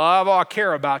brotherly love, oh, I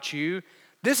care about you.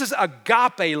 This is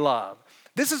agape love.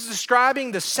 This is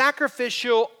describing the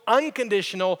sacrificial,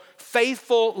 unconditional,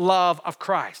 faithful love of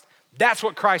Christ. That's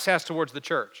what Christ has towards the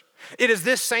church. It is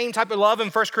this same type of love in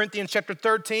 1 Corinthians chapter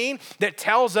 13 that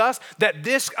tells us that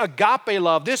this agape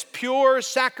love, this pure,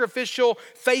 sacrificial,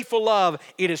 faithful love,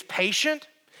 it is patient,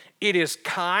 it is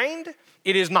kind,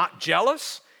 it is not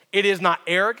jealous, it is not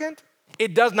arrogant,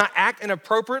 it does not act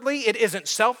inappropriately, it isn't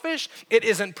selfish, it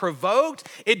isn't provoked,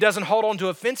 it doesn't hold on to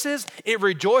offenses, it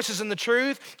rejoices in the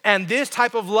truth, and this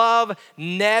type of love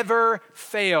never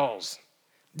fails.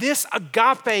 This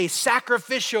agape,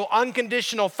 sacrificial,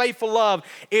 unconditional, faithful love,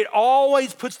 it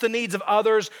always puts the needs of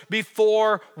others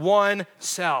before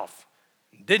oneself.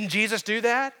 Didn't Jesus do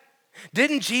that?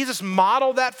 Didn't Jesus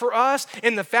model that for us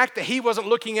in the fact that he wasn't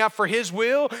looking out for his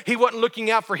will? He wasn't looking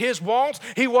out for his wants.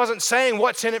 He wasn't saying,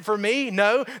 what's in it for me?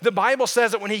 No, the Bible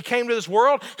says that when he came to this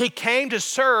world, he came to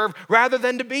serve rather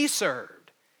than to be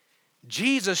served.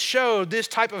 Jesus showed this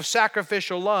type of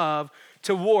sacrificial love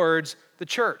towards the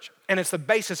church. And it's the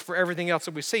basis for everything else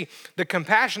that we see. The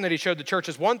compassion that he showed the church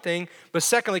is one thing, but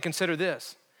secondly, consider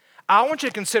this. I want you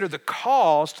to consider the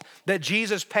cost that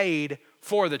Jesus paid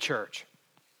for the church.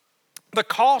 The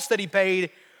cost that he paid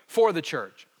for the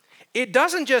church. It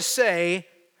doesn't just say,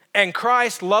 and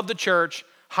Christ loved the church,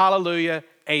 hallelujah,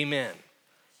 amen.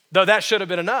 Though that should have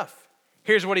been enough.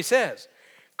 Here's what he says.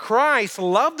 Christ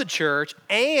loved the church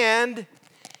and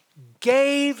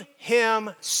gave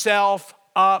himself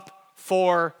up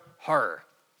for her.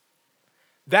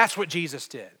 That's what Jesus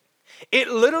did. It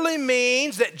literally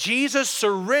means that Jesus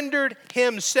surrendered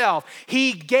himself.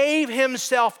 He gave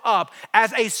himself up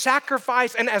as a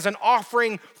sacrifice and as an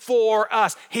offering for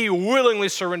us. He willingly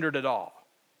surrendered it all.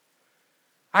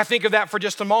 I think of that for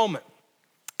just a moment.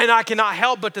 And I cannot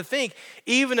help but to think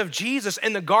even of Jesus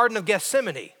in the Garden of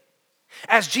Gethsemane.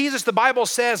 As Jesus, the Bible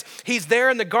says, he's there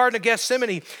in the Garden of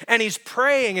Gethsemane and he's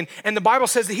praying. And the Bible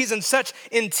says that he's in such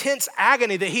intense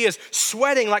agony that he is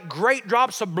sweating like great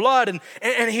drops of blood.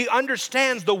 And he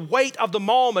understands the weight of the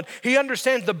moment. He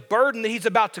understands the burden that he's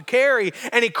about to carry.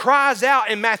 And he cries out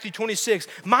in Matthew 26,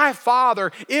 my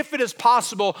Father, if it is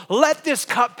possible, let this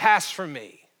cup pass from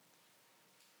me.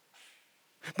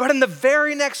 But in the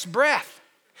very next breath,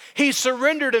 he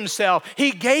surrendered himself.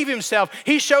 He gave himself.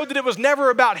 He showed that it was never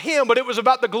about him, but it was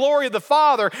about the glory of the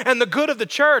Father and the good of the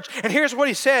church. And here's what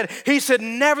he said. He said,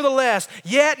 nevertheless,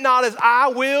 yet not as I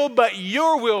will, but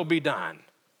your will be done.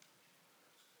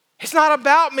 It's not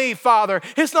about me, Father.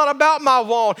 It's not about my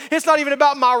want. It's not even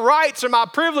about my rights or my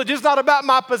privilege. It's not about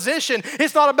my position.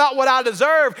 It's not about what I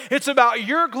deserve. It's about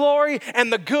your glory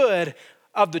and the good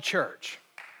of the church.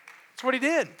 That's what he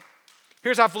did.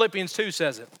 Here's how Philippians 2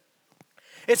 says it.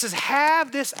 It says,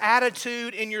 have this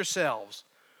attitude in yourselves,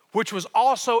 which was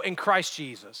also in Christ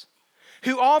Jesus,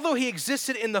 who although he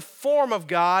existed in the form of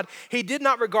God, he did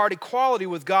not regard equality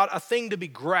with God a thing to be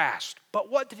grasped.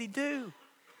 But what did he do?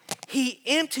 He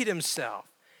emptied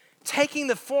himself, taking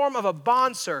the form of a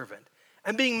bondservant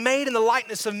and being made in the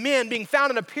likeness of men, being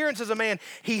found in appearance as a man,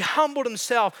 he humbled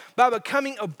himself by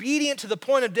becoming obedient to the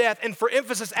point of death. And for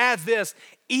emphasis adds this,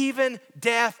 even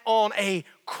death on a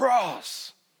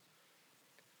cross.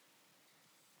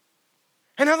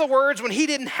 In other words, when he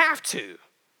didn't have to,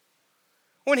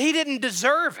 when he didn't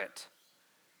deserve it,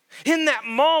 In that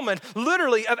moment,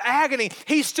 literally, of agony,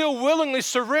 he still willingly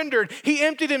surrendered. He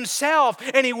emptied himself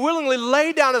and he willingly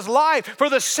laid down his life for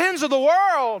the sins of the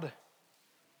world.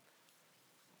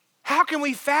 How can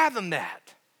we fathom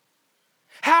that?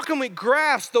 How can we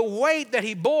grasp the weight that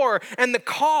he bore and the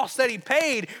cost that he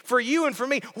paid for you and for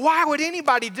me? Why would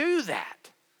anybody do that?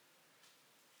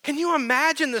 Can you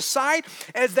imagine the sight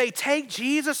as they take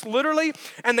Jesus literally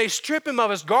and they strip him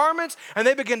of his garments and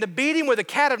they begin to beat him with a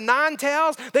cat of nine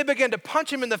tails? They begin to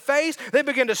punch him in the face. They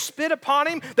begin to spit upon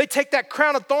him. They take that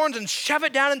crown of thorns and shove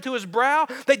it down into his brow.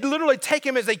 They literally take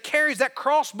him as he carries that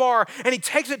crossbar and he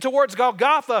takes it towards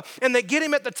Golgotha, and they get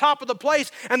him at the top of the place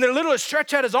and they literally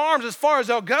stretch out his arms as far as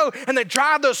they'll go, and they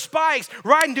drive those spikes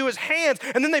right into his hands,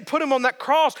 and then they put him on that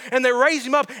cross and they raise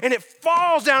him up and it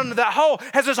falls down into that hole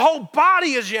as his whole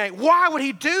body is yanked. Why would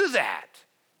he do that?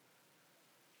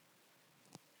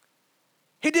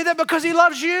 He did that because he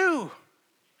loves you.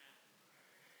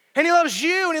 And he loves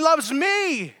you and he loves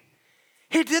me.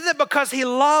 He did that because he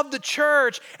loved the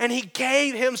church and he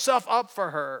gave himself up for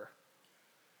her.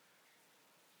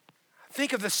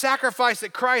 Think of the sacrifice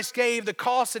that Christ gave, the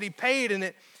cost that he paid, and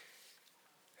it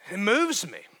moves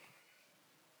me,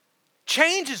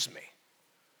 changes me.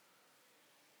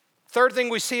 Third thing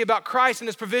we see about Christ and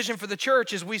his provision for the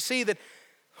church is we see that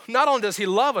not only does he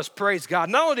love us, praise God,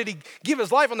 not only did he give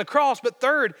his life on the cross, but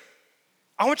third,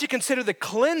 I want you to consider the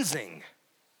cleansing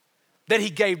that he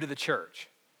gave to the church.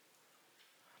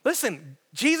 Listen,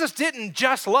 Jesus didn't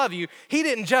just love you. He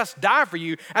didn't just die for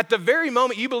you. At the very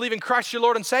moment you believe in Christ your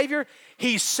Lord and Savior,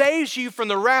 he saves you from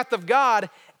the wrath of God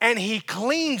and he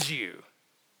cleans you.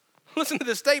 Listen to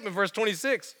this statement, verse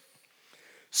 26.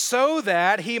 So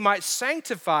that he might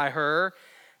sanctify her,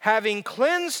 having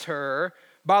cleansed her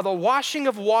by the washing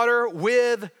of water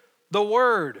with the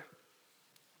word.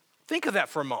 Think of that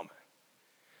for a moment.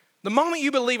 The moment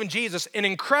you believe in Jesus, in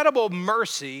incredible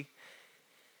mercy,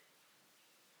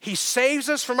 he saves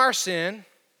us from our sin,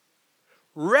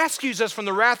 rescues us from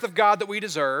the wrath of God that we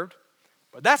deserved,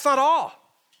 but that's not all.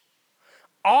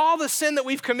 All the sin that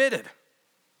we've committed,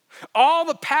 all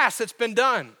the past that's been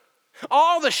done,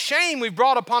 all the shame we've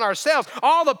brought upon ourselves,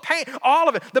 all the pain, all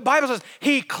of it. The Bible says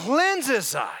he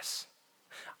cleanses us.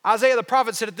 Isaiah the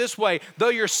prophet said it this way: though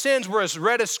your sins were as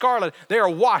red as scarlet, they are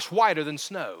washed whiter than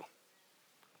snow.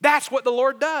 That's what the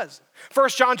Lord does. 1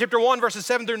 John chapter 1, verses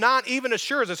 7 through 9 even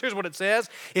assures us. Here's what it says.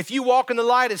 If you walk in the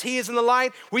light as he is in the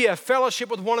light, we have fellowship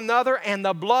with one another, and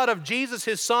the blood of Jesus,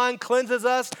 his son, cleanses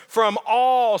us from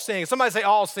all sin. Somebody say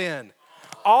all sin.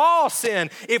 All sin.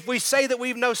 If we say that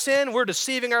we've no sin, we're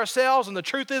deceiving ourselves and the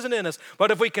truth isn't in us. But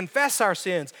if we confess our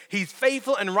sins, he's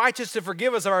faithful and righteous to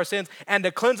forgive us of our sins and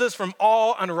to cleanse us from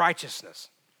all unrighteousness.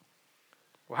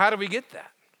 Well, how do we get that?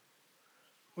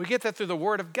 We get that through the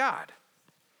word of God.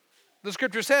 The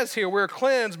scripture says here, we're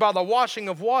cleansed by the washing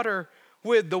of water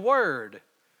with the word.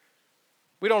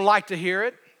 We don't like to hear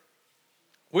it.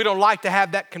 We don't like to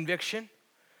have that conviction.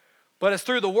 But it's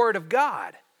through the word of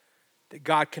God that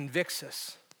God convicts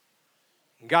us.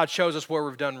 God shows us where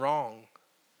we've done wrong.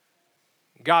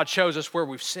 God shows us where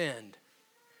we've sinned.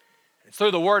 It's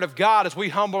through the word of God as we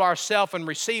humble ourselves and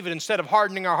receive it instead of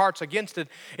hardening our hearts against it.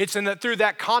 It's through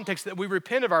that context that we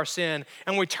repent of our sin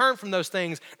and we turn from those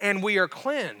things and we are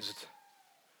cleansed.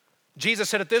 Jesus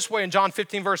said it this way in John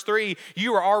 15, verse 3,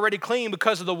 you are already clean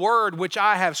because of the word which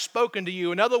I have spoken to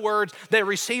you. In other words, they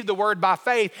received the word by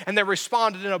faith and they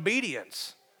responded in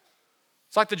obedience.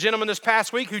 It's like the gentleman this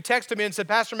past week who texted me and said,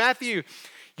 Pastor Matthew,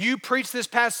 you preached this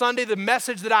past Sunday the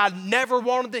message that I never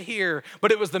wanted to hear,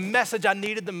 but it was the message I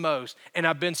needed the most, and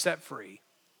I've been set free.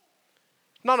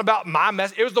 Not about my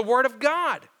message, it was the word of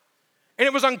God. And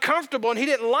it was uncomfortable and he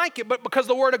didn't like it, but because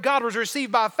the word of God was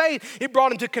received by faith, it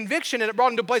brought him to conviction and it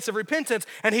brought him to a place of repentance,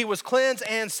 and he was cleansed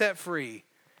and set free.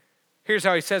 Here's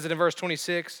how he says it in verse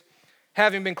 26.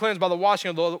 Having been cleansed by the washing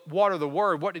of the water of the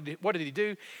word, what did he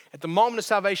do? At the moment of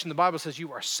salvation, the Bible says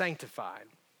you are sanctified.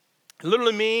 It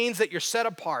literally means that you're set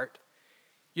apart.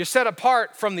 You're set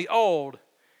apart from the old,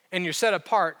 and you're set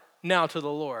apart now to the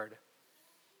Lord.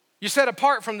 You're set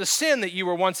apart from the sin that you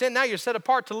were once in. Now you're set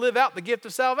apart to live out the gift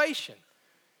of salvation.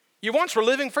 You once were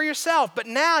living for yourself, but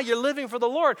now you're living for the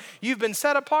Lord. You've been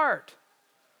set apart.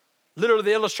 Literally,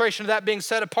 the illustration of that being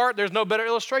set apart, there's no better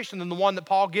illustration than the one that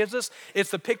Paul gives us.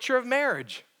 It's the picture of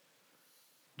marriage.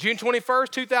 June 21st,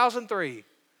 2003,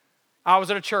 I was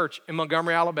at a church in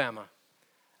Montgomery, Alabama.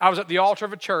 I was at the altar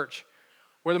of a church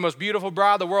where the most beautiful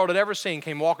bride the world had ever seen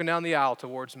came walking down the aisle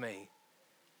towards me.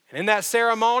 And in that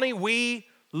ceremony, we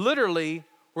literally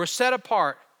were set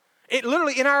apart It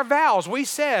literally, in our vows, we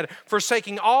said,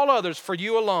 forsaking all others for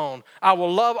you alone, I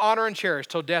will love, honor, and cherish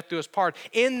till death do us part.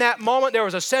 In that moment, there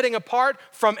was a setting apart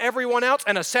from everyone else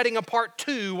and a setting apart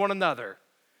to one another.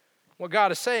 What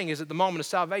God is saying is at the moment of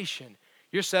salvation,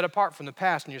 you're set apart from the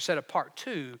past and you're set apart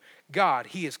to God.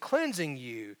 He is cleansing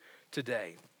you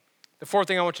today. The fourth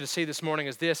thing I want you to see this morning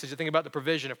is this, as you think about the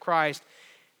provision of Christ.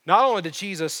 Not only did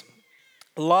Jesus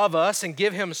love us and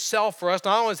give himself for us,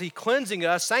 not only is he cleansing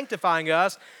us, sanctifying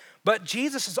us, but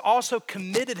Jesus has also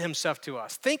committed himself to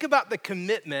us. Think about the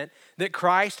commitment that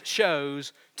Christ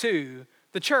shows to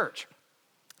the church.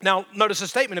 Now, notice the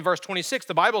statement in verse 26.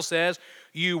 The Bible says,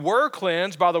 you were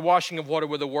cleansed by the washing of water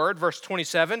with the word. Verse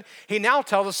 27, he now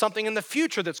tells us something in the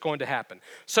future that's going to happen,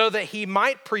 so that he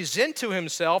might present to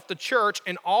himself the church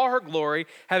in all her glory,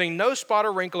 having no spot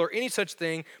or wrinkle or any such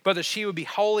thing, but that she would be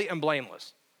holy and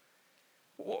blameless.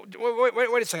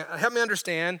 Wait a second. Help me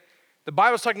understand. The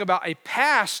Bible's talking about a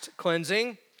past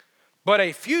cleansing, but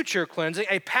a future cleansing,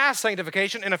 a past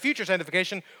sanctification and a future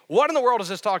sanctification. What in the world is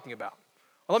this talking about?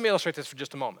 Well, let me illustrate this for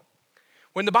just a moment.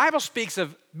 When the Bible speaks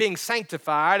of being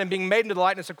sanctified and being made into the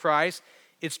likeness of Christ,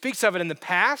 it speaks of it in the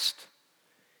past,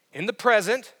 in the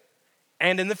present,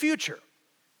 and in the future.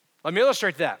 Let me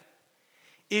illustrate that.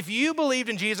 If you believed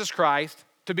in Jesus Christ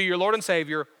to be your Lord and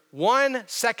Savior 1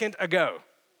 second ago,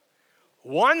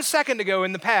 1 second ago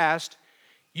in the past,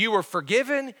 you were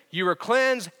forgiven, you were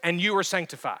cleansed, and you were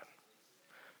sanctified.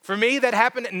 For me, that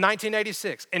happened in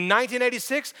 1986. In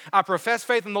 1986, I professed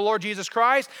faith in the Lord Jesus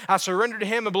Christ. I surrendered to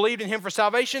him and believed in him for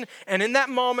salvation. And in that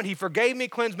moment, he forgave me,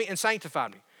 cleansed me, and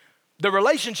sanctified me. The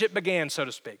relationship began, so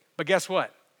to speak. But guess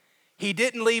what? He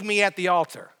didn't leave me at the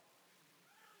altar.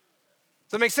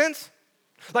 Does that make sense?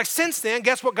 Like since then,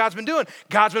 guess what God's been doing?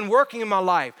 God's been working in my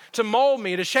life to mold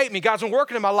me, to shape me. God's been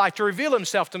working in my life to reveal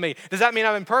himself to me. Does that mean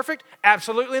I've been perfect?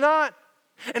 Absolutely not.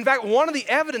 In fact, one of the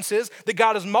evidences that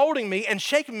God is molding me and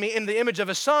shaping me in the image of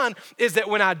his son is that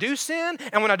when I do sin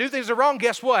and when I do things that are wrong,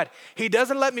 guess what? He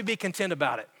doesn't let me be content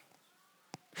about it.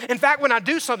 In fact, when I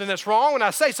do something that's wrong, when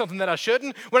I say something that I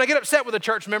shouldn't, when I get upset with a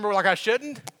church member like I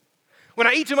shouldn't, when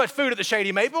I eat too much food at the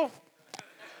Shady Maple,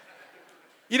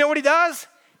 you know what he does?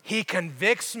 He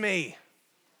convicts me.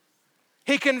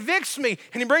 He convicts me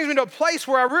and he brings me to a place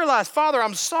where I realize, Father,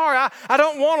 I'm sorry. I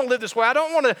don't want to live this way. I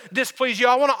don't want to displease you.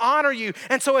 I want to honor you.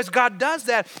 And so as God does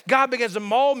that, God begins to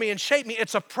mold me and shape me.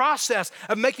 It's a process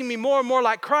of making me more and more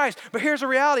like Christ. But here's the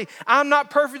reality. I'm not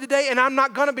perfect today and I'm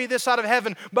not going to be this side of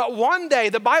heaven. But one day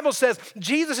the Bible says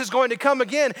Jesus is going to come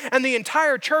again and the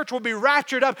entire church will be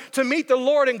raptured up to meet the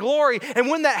Lord in glory. And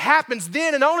when that happens,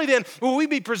 then and only then will we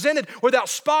be presented without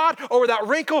spot or without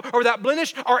wrinkle or without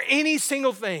blemish or any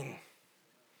single thing.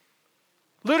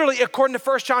 Literally, according to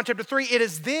 1 John chapter 3, it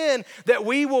is then that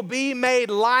we will be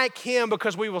made like him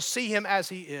because we will see him as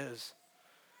he is.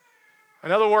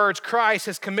 In other words, Christ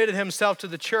has committed himself to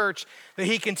the church that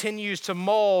he continues to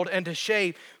mold and to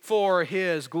shape for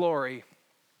his glory.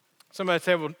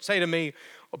 Somebody will say to me,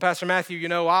 well, Pastor Matthew,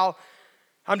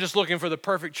 I'm just looking for the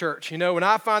perfect church. When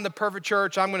I find the perfect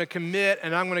church, I'm going to commit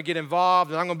and I'm going to get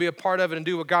involved and I'm going to be a part of it and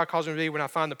do what God calls me to be when I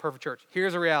find the perfect church.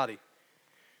 Here's the reality.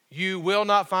 You will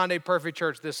not find a perfect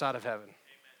church this side of heaven. Amen.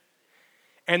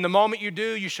 And the moment you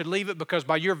do, you should leave it because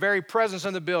by your very presence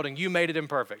in the building, you made it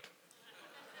imperfect.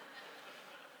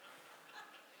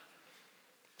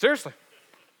 Seriously.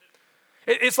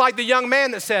 It's like the young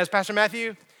man that says, Pastor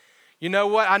Matthew, you know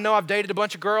what? I know I've dated a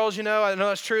bunch of girls, I know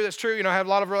that's true. I have a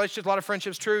lot of relationships, a lot of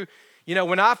friendships, true.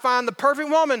 When I find the perfect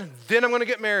woman, then I'm going to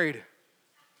get married.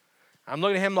 I'm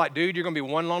looking at him like, dude, you're going to be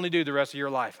one lonely dude the rest of your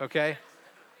life, okay?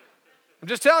 I'm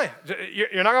just telling you,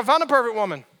 you're not going to find a perfect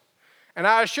woman. And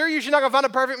I assure you, she's not going to find a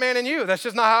perfect man in you. That's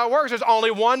just not how it works. There's only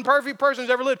one perfect person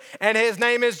who's ever lived, and his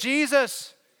name is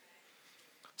Jesus.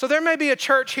 So there may be a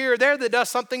church here or there that does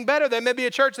something better. There may be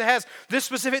a church that has this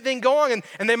specific thing going,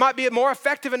 and they might be more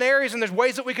effective in areas, and there's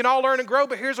ways that we can all learn and grow.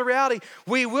 But here's the reality.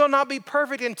 We will not be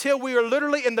perfect until we are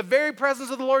literally in the very presence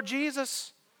of the Lord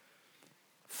Jesus,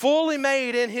 fully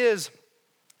made in his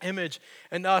image,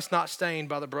 and us not stained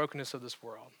by the brokenness of this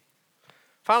world.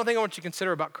 Final thing I want you to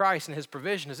consider about Christ and his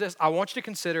provision is this. I want you to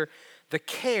consider the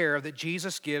care that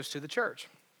Jesus gives to the church.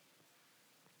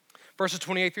 Verses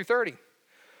 28 through 30.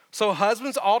 So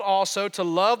husbands ought also to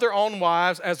love their own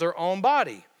wives as their own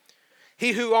body.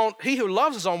 He who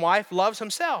loves his own wife loves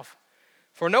himself.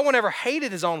 For no one ever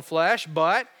hated his own flesh,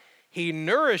 but he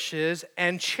nourishes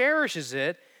and cherishes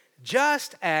it,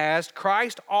 just as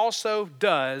Christ also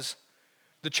does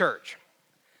the church.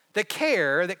 The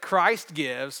care that Christ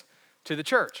gives to the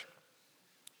church.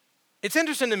 It's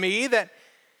interesting to me that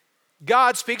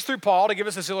God speaks through Paul to give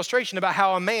us this illustration about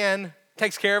how a man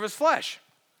takes care of his flesh.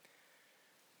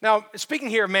 Now, speaking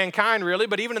here of mankind really,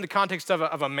 but even in the context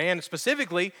of a man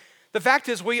specifically, the fact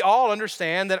is we all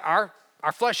understand that our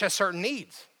flesh has certain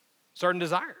needs, certain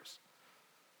desires,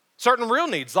 certain real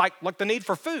needs, like the need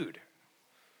for food.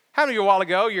 How many of you a while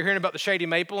ago, you're hearing about the Shady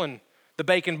Maple and the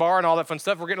Bacon Bar and all that fun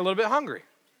stuff, we're getting a little bit hungry,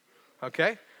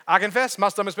 okay? I confess, my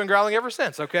stomach's been growling ever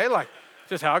since, okay? Like,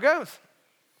 just how it goes.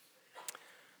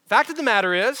 Fact of the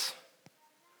matter is,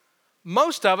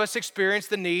 most of us experience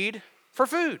the need for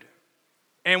food,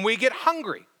 and we get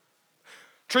hungry.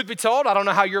 Truth be told, I don't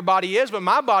know how your body is, but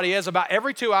my body is about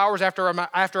every 2 hours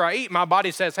after I eat, my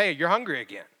body says, hey, you're hungry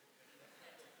again.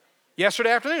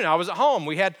 Yesterday afternoon, I was at home.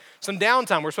 We had some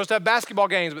downtime. We were supposed to have basketball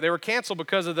games, but they were canceled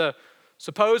because of the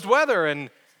supposed weather. And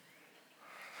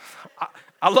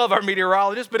I love our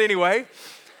meteorologist, but anyway.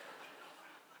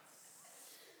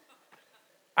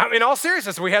 In all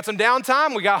seriousness, we had some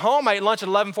downtime. We got home. I ate lunch at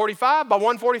 11:45. By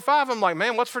 1:45, I'm like,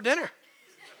 man, what's for dinner?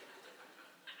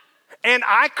 And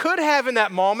I could have in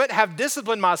that moment have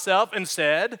disciplined myself and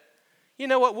said, you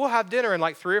know what, we'll have dinner in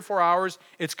like 3 or 4 hours.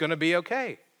 It's going to be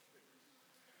okay.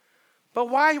 But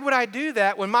why would I do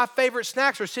that when my favorite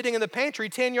snacks are sitting in the pantry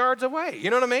 10 yards away? You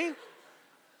know what I mean?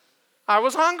 I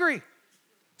was hungry.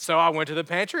 So I went to the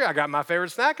pantry, I got my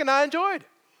favorite snack, and I enjoyed.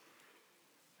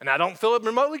 And I don't feel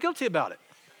remotely guilty about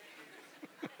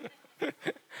it.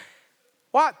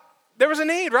 What? There was a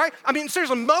need, right?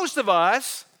 Seriously, most of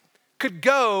us could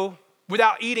go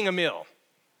without eating a meal.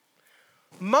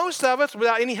 Most of us,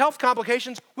 without any health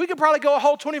complications, we could probably go a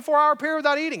whole 24-hour period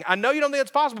without eating. I know you don't think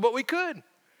it's possible, but we could.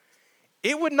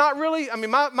 It would not really,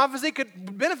 my physique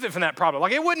could benefit from that problem.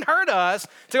 Like, it wouldn't hurt us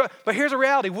but here's the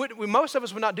reality. Most of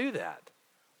us would not do that.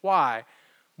 Why?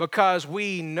 Because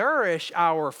we nourish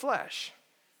our flesh.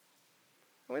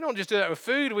 We don't just do that with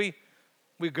food. We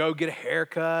go get a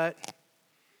haircut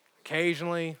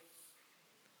occasionally.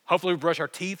 Hopefully we brush our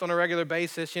teeth on a regular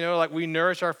basis. We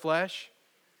nourish our flesh.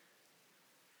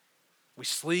 We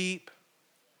sleep.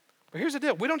 But here's the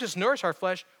deal. We don't just nourish our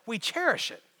flesh, we cherish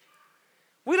it.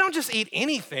 We don't just eat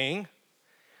anything.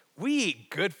 We eat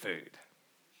good food,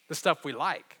 the stuff we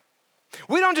like.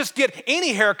 We don't just get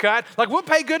any haircut. We'll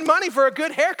pay good money for a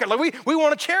good haircut. We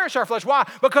want to cherish our flesh. Why?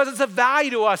 Because it's a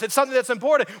value to us. It's something that's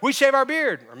important. We shave our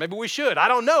beard, or maybe we should. I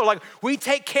don't know. We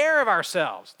take care of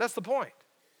ourselves. That's the point.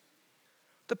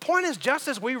 The point is, just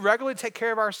as we regularly take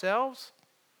care of ourselves,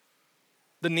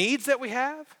 the needs that we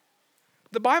have,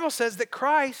 the Bible says that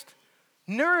Christ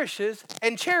nourishes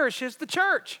and cherishes the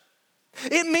church.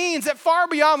 It means that far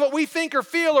beyond what we think or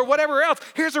feel or whatever else,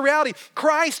 here's the reality.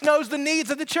 Christ knows the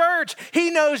needs of the church. He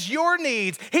knows your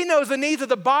needs. He knows the needs of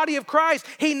the body of Christ.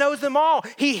 He knows them all.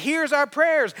 He hears our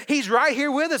prayers. He's right here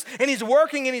with us, and he's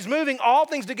working and he's moving all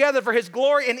things together for his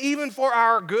glory and even for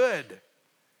our good,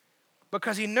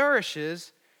 because he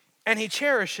nourishes and he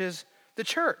cherishes the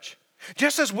church.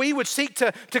 Just as we would seek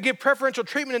to give preferential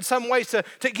treatment in some ways to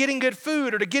getting good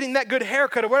food or to getting that good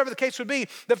haircut or whatever the case would be,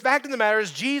 the fact of the matter is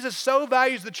Jesus so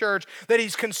values the church that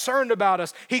he's concerned about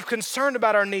us. He's concerned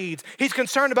about our needs. He's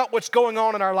concerned about what's going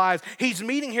on in our lives. He's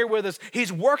meeting here with us.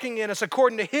 He's working in us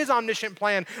according to his omniscient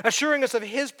plan, assuring us of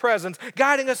his presence,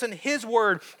 guiding us in his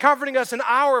word, comforting us in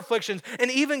our afflictions,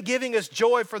 and even giving us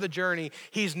joy for the journey.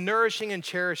 He's nourishing and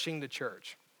cherishing the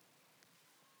church.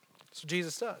 That's what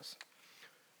Jesus does.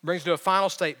 Brings to a final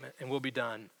statement, and we'll be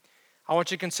done. I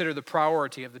want you to consider the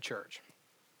priority of the church.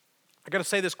 I got to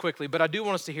say this quickly, but I do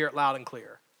want us to hear it loud and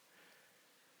clear.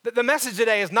 The message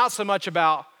today is not so much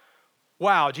about,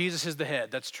 wow, Jesus is the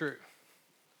head. That's true.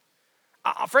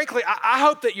 Frankly, I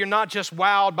hope that you're not just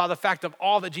wowed by the fact of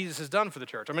all that Jesus has done for the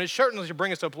church. It certainly should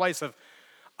bring us to a place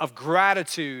of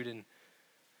gratitude,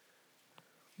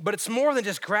 but it's more than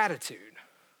just gratitude.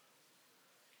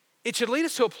 It should lead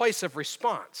us to a place of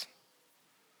response.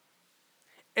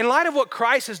 In light of what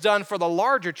Christ has done for the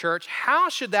larger church, how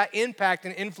should that impact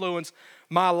and influence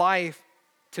my life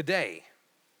today?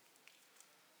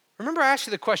 Remember, I asked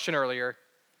you the question earlier,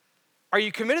 are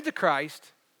you committed to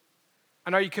Christ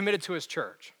and are you committed to his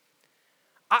church?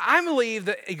 I believe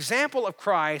the example of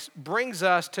Christ brings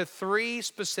us to 3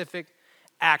 specific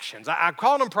actions. I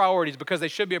call them priorities because they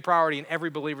should be a priority in every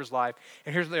believer's life.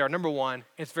 And here's what they are. Number 1,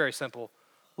 it's very simple.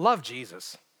 Love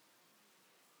Jesus.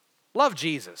 Love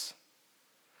Jesus.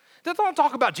 Don't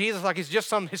talk about Jesus like he's just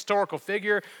some historical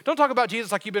figure. Don't talk about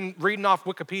Jesus like you've been reading off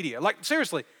Wikipedia.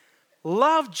 Seriously,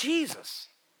 love Jesus.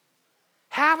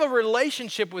 Have a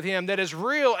relationship with him that is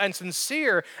real and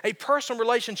sincere, a personal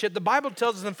relationship. The Bible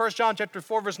tells us in 1 John chapter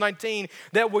 4, verse 19,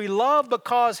 that we love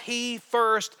because he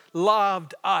first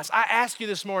loved us. I ask you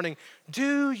this morning,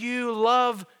 do you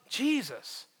love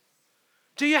Jesus?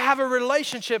 Do you have a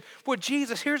relationship with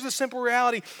Jesus? Here's the simple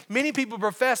reality. Many people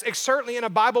profess, certainly in a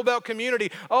Bible Belt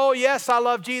community, oh yes, I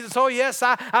love Jesus. Oh yes,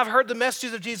 I've heard the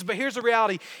messages of Jesus. But here's the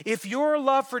reality. If your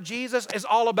love for Jesus is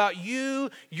all about you,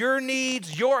 your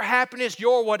needs, your happiness,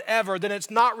 your whatever, then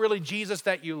it's not really Jesus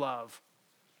that you love.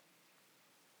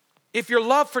 If your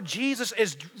love for Jesus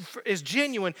is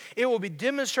genuine, it will be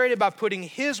demonstrated by putting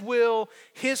his will,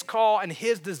 his call, and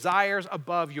his desires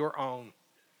above your own.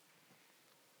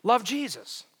 Love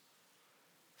Jesus.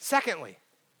 Secondly,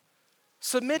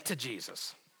 submit to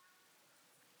Jesus.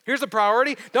 Here's the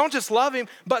priority. Don't just love him,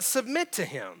 but submit to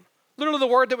him. Literally the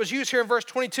word that was used here in verse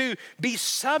 22, be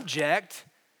subject,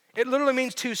 it literally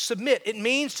means to submit. It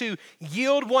means to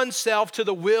yield oneself to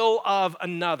the will of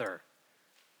another.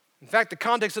 In fact, the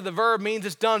context of the verb means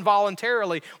it's done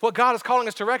voluntarily. What God is calling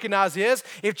us to recognize is,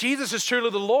 if Jesus is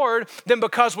truly the Lord, then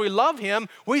because we love him,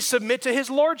 we submit to his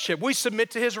lordship. We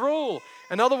submit to his rule.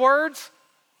 In other words,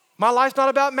 my life's not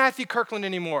about Matthew Kirkland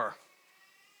anymore.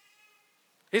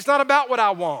 It's not about what I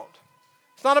want.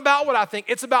 It's not about what I think.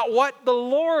 It's about what the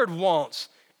Lord wants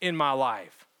in my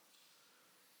life.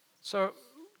 So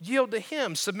yield to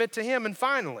him, submit to him, and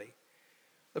finally,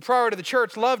 the priority of the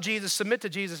church, love Jesus, submit to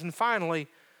Jesus, and finally,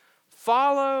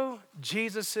 follow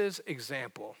Jesus'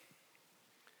 example.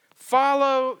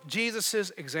 Follow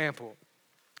Jesus' example.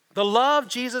 The love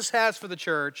Jesus has for the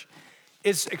church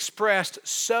is expressed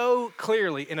so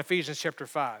clearly in Ephesians chapter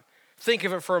 5. Think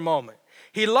of it for a moment.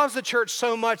 He loves the church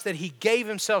so much that he gave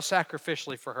himself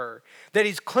sacrificially for her, that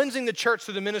he's cleansing the church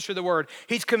through the ministry of the word.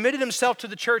 He's committed himself to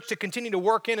the church to continue to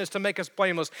work in us, to make us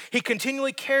blameless. He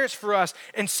continually cares for us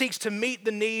and seeks to meet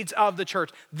the needs of the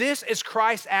church. This is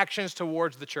Christ's actions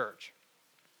towards the church.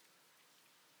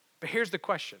 But here's the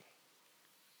question.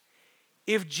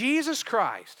 If Jesus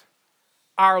Christ,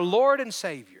 our Lord and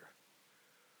Savior,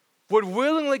 would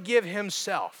willingly give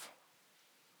himself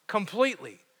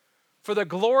completely for the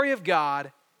glory of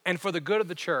God and for the good of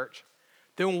the church,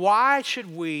 then why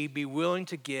should we be willing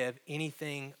to give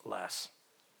anything less?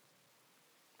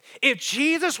 If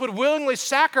Jesus would willingly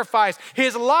sacrifice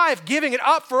his life, giving it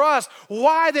up for us,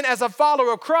 why then, as a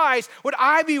follower of Christ, would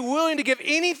I be willing to give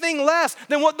anything less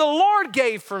than what the Lord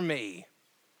gave for me?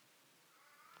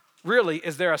 Really,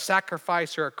 is there a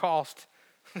sacrifice or a cost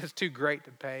that's too great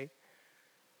to pay?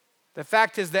 The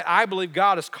fact is that I believe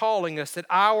God is calling us that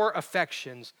our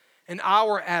affections and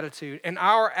our attitude and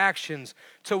our actions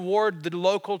toward the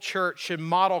local church should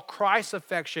model Christ's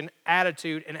affection,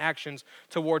 attitude, and actions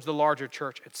towards the larger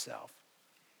church itself.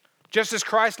 Just as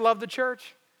Christ loved the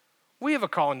church, we have a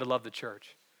calling to love the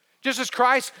church. Just as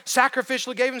Christ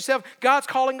sacrificially gave himself, God's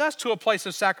calling us to a place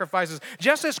of sacrifices.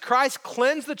 Just as Christ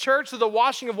cleansed the church through the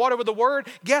washing of water with the word,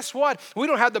 guess what? We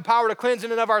don't have the power to cleanse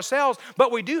in and of ourselves,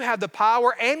 but we do have the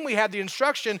power and we have the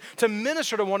instruction to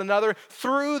minister to one another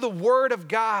through the word of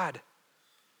God.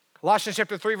 Colossians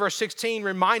chapter 3, verse 16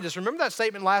 reminds us, remember that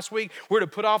statement last week? We're to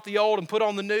put off the old and put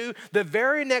on the new. The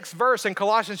very next verse in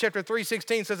Colossians chapter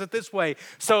 3:16 says it this way,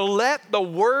 so let the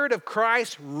word of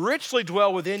Christ richly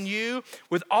dwell within you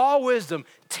with all wisdom,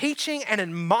 teaching and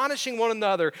admonishing one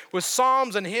another with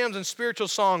psalms and hymns and spiritual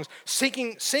songs,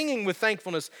 singing with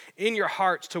thankfulness in your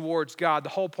hearts towards God. The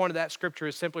whole point of that scripture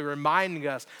is simply reminding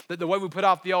us that the way we put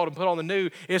off the old and put on the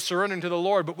new is surrendering to the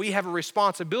Lord, but we have a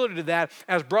responsibility to that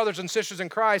as brothers and sisters in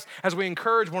Christ, as we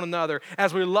encourage one another,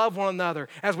 as we love one another,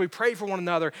 as we pray for one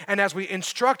another, and as we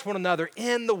instruct one another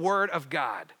in the Word of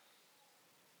God.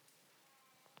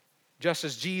 Just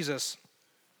as Jesus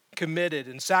committed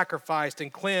and sacrificed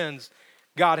and cleansed,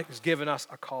 God has given us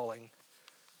a calling.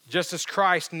 Just as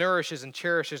Christ nourishes and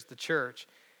cherishes the church,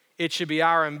 it should be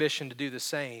our ambition to do the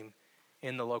same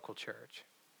in the local church.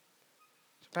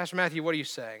 So Pastor Matthew, what are you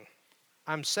saying?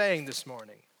 I'm saying this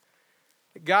morning,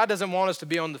 God doesn't want us to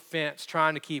be on the fence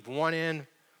trying to keep one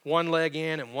leg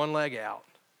in and one leg out.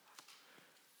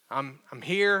 I'm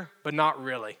here, but not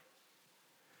really.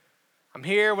 I'm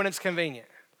here when it's convenient.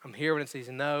 I'm here when it's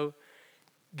easy. No,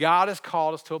 God has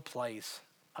called us to a place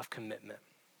of commitment.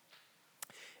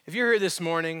 If you're here this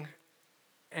morning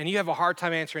and you have a hard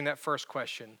time answering that first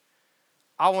question,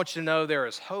 I want you to know there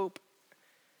is hope,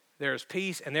 there is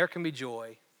peace, and there can be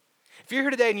joy. If you're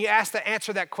here today and you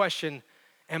answer that question,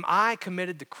 am I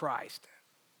committed to Christ?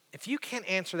 If you can't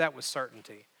answer that with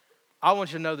certainty, I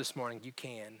want you to know this morning you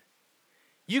can.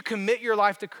 You commit your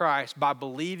life to Christ by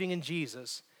believing in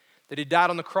Jesus, that he died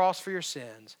on the cross for your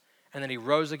sins, and that he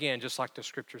rose again, just like the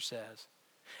scripture says.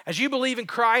 As you believe in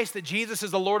Christ, that Jesus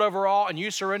is the Lord over all, and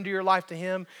you surrender your life to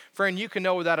him, friend, you can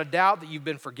know without a doubt that you've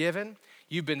been forgiven,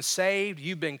 you've been saved,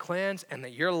 you've been cleansed, and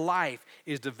that your life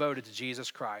is devoted to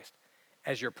Jesus Christ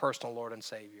as your personal Lord and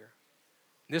Savior.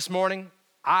 This morning,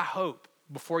 I hope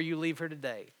before you leave here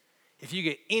today, if you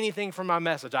get anything from my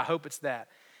message, I hope it's that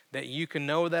you can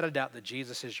know without a doubt that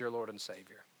Jesus is your Lord and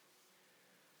Savior.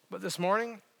 But this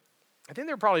morning, I think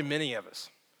there are probably many of us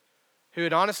who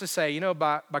would honestly say,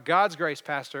 by God's grace,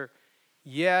 Pastor,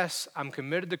 yes, I'm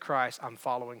committed to Christ, I'm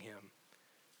following him.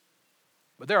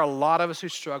 But there are a lot of us who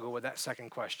struggle with that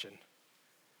second question.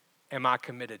 Am I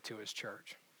committed to his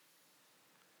church?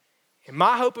 And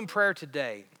my hope and prayer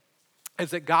today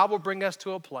is that God will bring us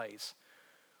to a place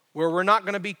where we're not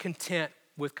going to be content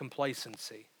with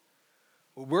complacency.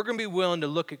 We're going to be willing to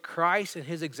look at Christ and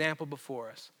his example before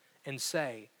us and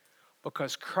say,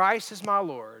 because Christ is my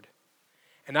Lord,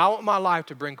 and I want my life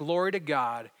to bring glory to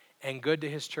God and good to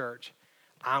his church,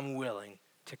 I'm willing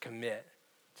to commit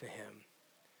to him.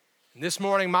 And this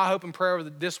morning, my hope and prayer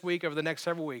this week, over the next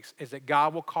several weeks, is that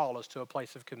God will call us to a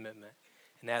place of commitment.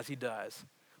 And as he does,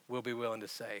 we'll be willing to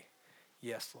say,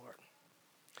 yes, Lord.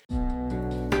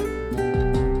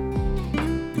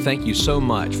 Thank you so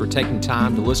much for taking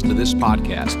time to listen to this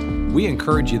podcast. We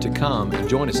encourage you to come and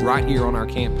join us right here on our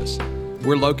campus.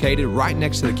 We're located right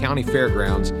next to the county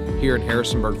fairgrounds here in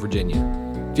Harrisonburg, Virginia.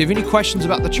 If you have any questions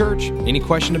about the church, any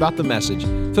question about the message,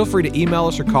 feel free to email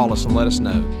us or call us and let us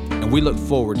know. And we look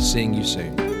forward to seeing you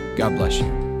soon. God bless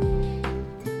you.